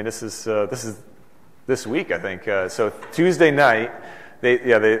 This is this week, I think. So Tuesday night, the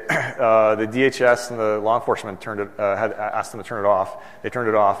DHS and the law enforcement had asked them to turn it off. They turned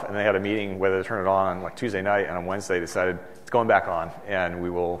it off, and they had a meeting whether to turn it on like Tuesday night, and on Wednesday they decided it's going back on, and we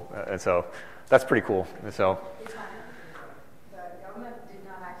will. And so that's pretty cool. And so The government did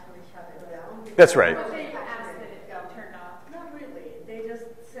not actually shut it down. that's right. But they asked that it got turned off. Not really. They just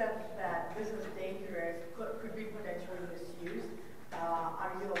said that this is dangerous, could be potentially misused.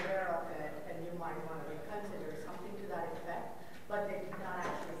 Are you aware of it? And you might want to reconsider something to that effect. But they did not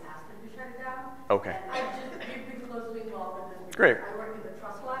actually ask them to shut it down. Okay. And we've been closely involved with this. Great. I work in the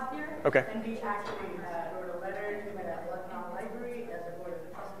trust lab here. Okay. And we actually wrote a letter to the Lebanon Library as a board of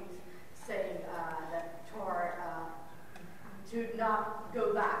trustees saying that Tor to not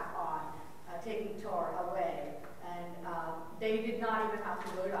go back on taking Tor away. And they did not even have to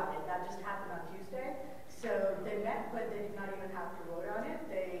vote on it. That just happened on Tuesday. So they met, but they did not even have to vote on it.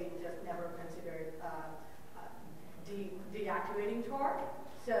 They just never considered deactivating Tor.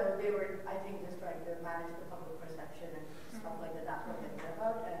 So they were, I think, just trying to manage the public perception and stuff like that. That's what they care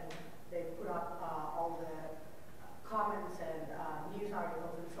about. And they put up all the comments and news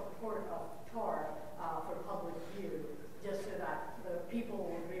articles in support of Tor for public view, just so that the people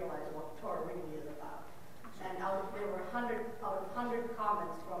will realize what Tor really is about. And there were 100 out of 100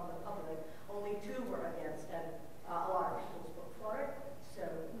 comments from the public, only 2 were against, and a lot of people spoke for it. So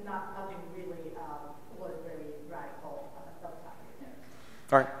nothing really was very radical that was happening there.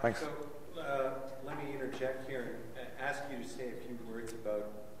 All right, thanks. So let me interject here and ask you to say a few words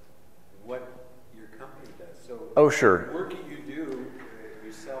about what your company does. So Sure. The work that you do,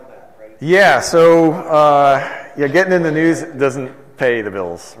 you sell that, right? Yeah, so getting in the news doesn't pay the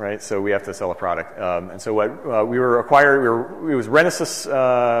bills, right? So we have to sell a product. And so what we were acquired, it was Renesys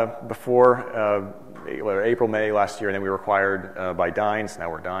before April, May last year, and then we were acquired by Dyn. So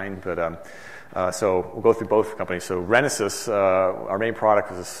now we're Dyn, but so we'll go through both companies. So Renesys, our main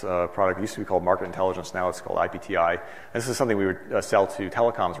product is this product that used to be called Market Intelligence. Now it's called IPTI. And this is something we would sell to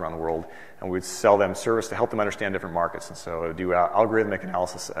telecoms around the world, and we would sell them service to help them understand different markets. And so do algorithmic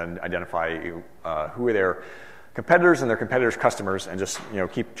analysis and identify who are their competitors and their competitors' customers, and just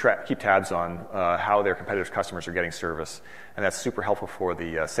keep tabs on how their competitors' customers are getting service. And that's super helpful for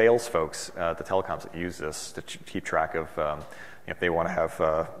the sales folks at the telecoms that use this to keep track of if they want to have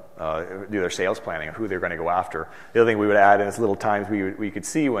do their sales planning of who they're going to go after. The other thing we would add is little times we could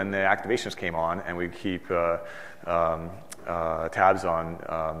see when the activations came on, and we'd keep tabs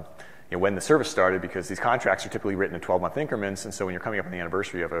on when the service started, because these contracts are typically written in 12-month increments, and so when you're coming up on the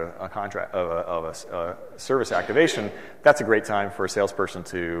anniversary of a contract of a service activation, that's a great time for a salesperson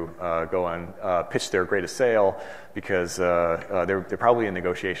to go and pitch their greatest sale, because they're probably in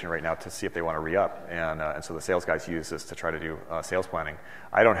negotiation right now to see if they want to re-up, and so the sales guys use this to try to do sales planning.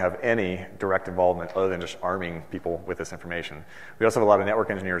 I don't have any direct involvement other than just arming people with this information. We also have a lot of network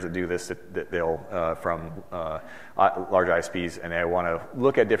engineers that do this, that they'll from large ISPs, and they want to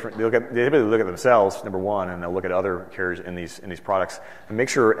look at different. They typically look at themselves, number one, and they'll look at other carriers in these products and make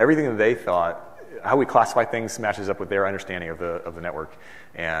sure everything that they thought, how we classify things, matches up with their understanding of the network.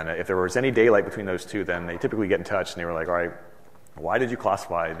 And if there was any daylight between those two, then they typically get in touch and they were like, all right, why did you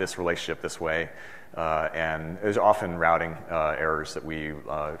classify this relationship this way? And there's often routing errors that we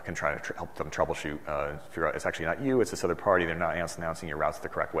can try to help them troubleshoot, figure out it's actually not you, it's this other party, they're not announcing your routes the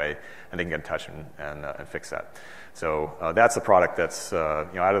correct way, and they can get in touch and fix that. So that's a product that's,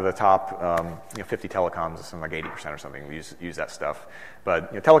 out of the top 50 telecoms, something like 80% or something use that stuff.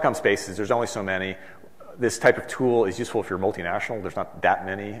 But telecom spaces, there's only so many. This type of tool is useful if you're multinational. There's not that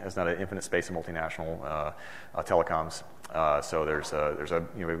many. There's not an infinite space of multinational telecoms. So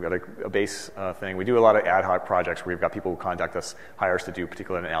we've got a base thing. We do a lot of ad hoc projects where we've got people who contact us, hire us to do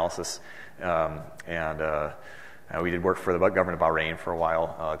particular analysis, we did work for the government of Bahrain for a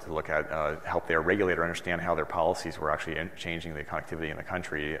while to look at help their regulator understand how their policies were actually changing the connectivity in the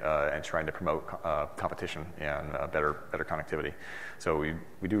country and trying to promote competition and better connectivity. So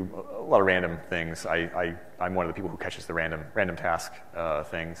we do a lot of random things. I'm one of the people who catches the random task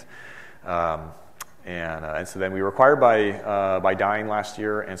things. And so then we were acquired by Dyn last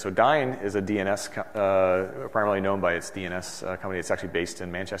year, and so Dyn is a DNS, primarily known by its DNS company. It's actually based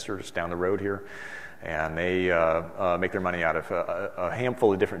in Manchester, just down the road here, and they make their money out of a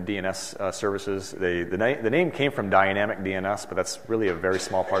handful of different DNS services. The name came from Dynamic DNS, but that's really a very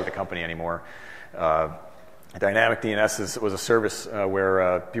small part of the company anymore. Dynamic DNS was a service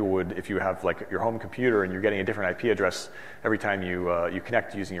where people would, if you have like your home computer and you're getting a different IP address every time you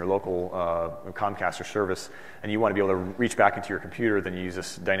connect using your local Comcast or service, and you want to be able to reach back into your computer, then you use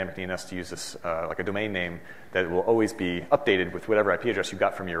this Dynamic DNS to use this like a domain name that will always be updated with whatever IP address you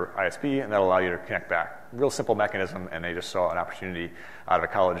got from your ISP, and that'll allow you to connect back. Real simple mechanism, and they just saw an opportunity out of a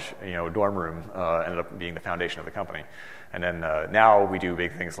college dorm room, ended up being the foundation of the company. And then now we do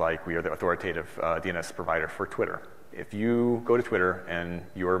big things like we are the authoritative DNS provider for Twitter. If you go to Twitter and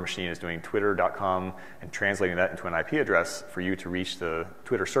your machine is doing twitter.com and translating that into an IP address for you to reach the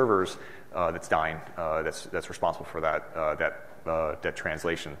Twitter servers, that's Dyn, that's responsible for that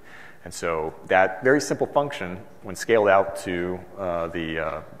translation. And so that very simple function, when scaled out to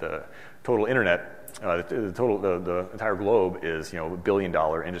the total internet, the entire globe is a $1 billion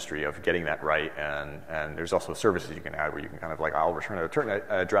industry of getting that right, and there's also services you can add where you can kind of like, I'll return an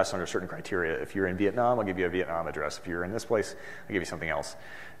address under certain criteria. If you're in Vietnam, I'll give you a Vietnam address. If you're in this place, I'll give you something else.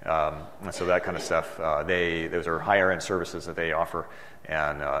 And so that kind of stuff, those are higher end services that they offer,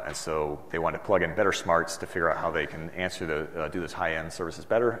 and so they want to plug in better smarts to figure out how they can do those high end services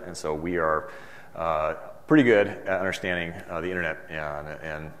better. And so we are pretty good at understanding the internet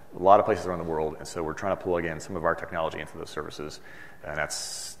and a lot of places around the world, and so we're trying to plug in some of our technology into those services, and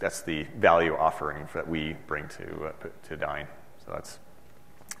that's the value offering that we bring to Dyn. So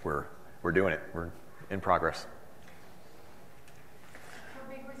we're doing it. We're in progress. How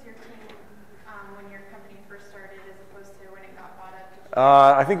big was your team when your company first started, as opposed to when it got bought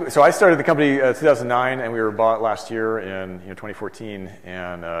up? I think so. I started the company 2009, and we were bought last year in 2014.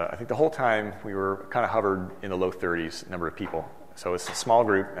 And I think the whole time we were kind of hovered in the low 30s number of people. So it's a small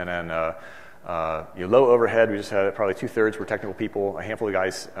group, and then low overhead. We just had probably 2/3 were technical people, a handful of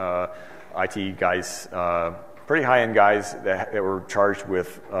guys, IT guys, pretty high-end guys that were charged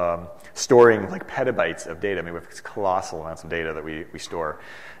with storing like petabytes of data. I mean, we have colossal amounts of data that we store,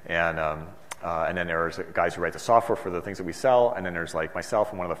 and then there's guys who write the software for the things that we sell, and then there's like myself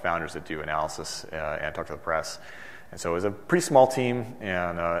and one of the founders that do analysis and talk to the press. And so it was a pretty small team,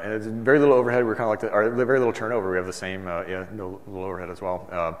 and it's very little overhead. We're kind of like very little turnover. We have the same little overhead as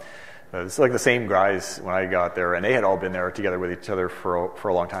well. It's like the same guys when I got there, and they had all been there together with each other for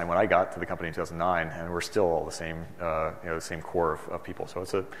a long time when I got to the company in 2009, and we're still all the same, the same core of people. So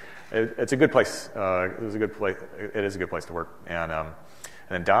it's a good place. It is a good place to work. And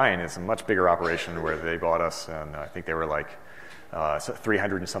then Dyn is a much bigger operation where they bought us, and I think they were like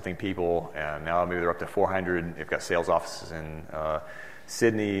 300 and something people, and now maybe they're up to 400. They've got sales offices in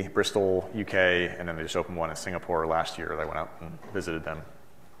Sydney, Bristol, UK, and then they just opened one in Singapore last year. I went out and visited them.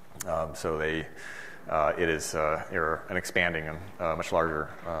 So they're an expanding and much larger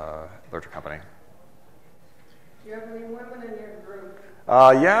company. Do you have any women in your group?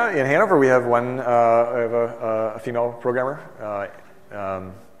 Yeah, in Hanover we have one. We have a female programmer,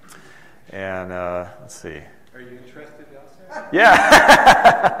 and let's see. Are you interested, Elsa?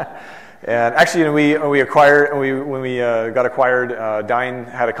 Yeah. And actually, when we got acquired, Dine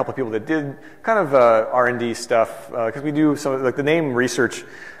had a couple of people that did kind of R&D stuff because we do some like the name research.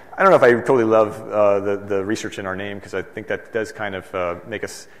 I don't know if I totally love the research in our name because I think that does kind of make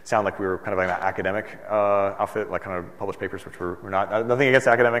us sound like we were kind of like an academic outfit, like kind of published papers, which we're not. Nothing against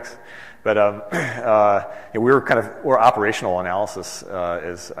academics, but we were kind of more operational analysis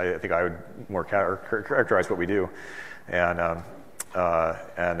is I think I would more characterize what we do, but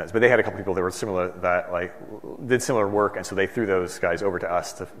they had a couple people that were similar that like did similar work, and so they threw those guys over to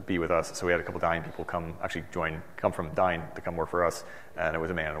us to be with us. So we had a couple Dine people come from Dine to come work for us, and it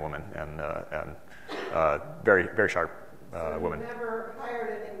was a man and a woman, and very very sharp woman. You never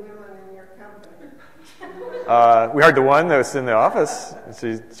hired any women in your company? We hired the one that was in the office.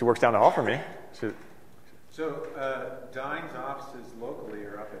 She works down the hall from me. So Dine's offices locally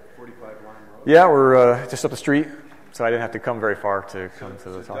are up at 45 Lime Road? Yeah, we're just up the street. So I didn't have to come very far to come to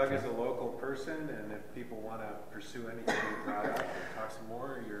the talk. Doug is a local person, and if people want to pursue anything you brought up or talk some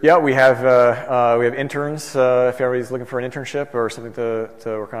more, yeah, we have interns. If everybody's looking for an internship or something to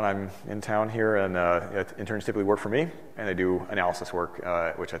work on, I'm in town here, and interns typically work for me, and they do analysis work,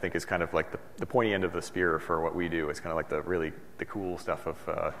 which I think is kind of like the pointy end of the spear for what we do. It's kind of like the cool stuff of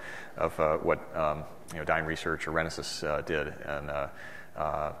what Dime Research or Renesis did, and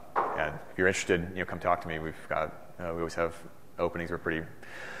if you're interested, come talk to me. We always have openings. We're pretty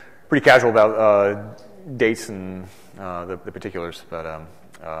casual about dates and the particulars, but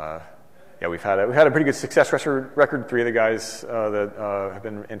yeah, we've had a pretty good success record. 3 of the guys that have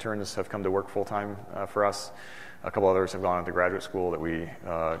been interns have come to work full time for us. A couple others have gone on to graduate school that we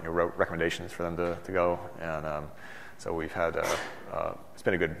wrote recommendations for them to go, and so we've had it's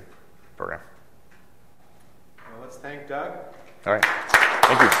been a good program. Well, let's thank Doug. All right,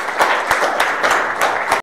 thank you.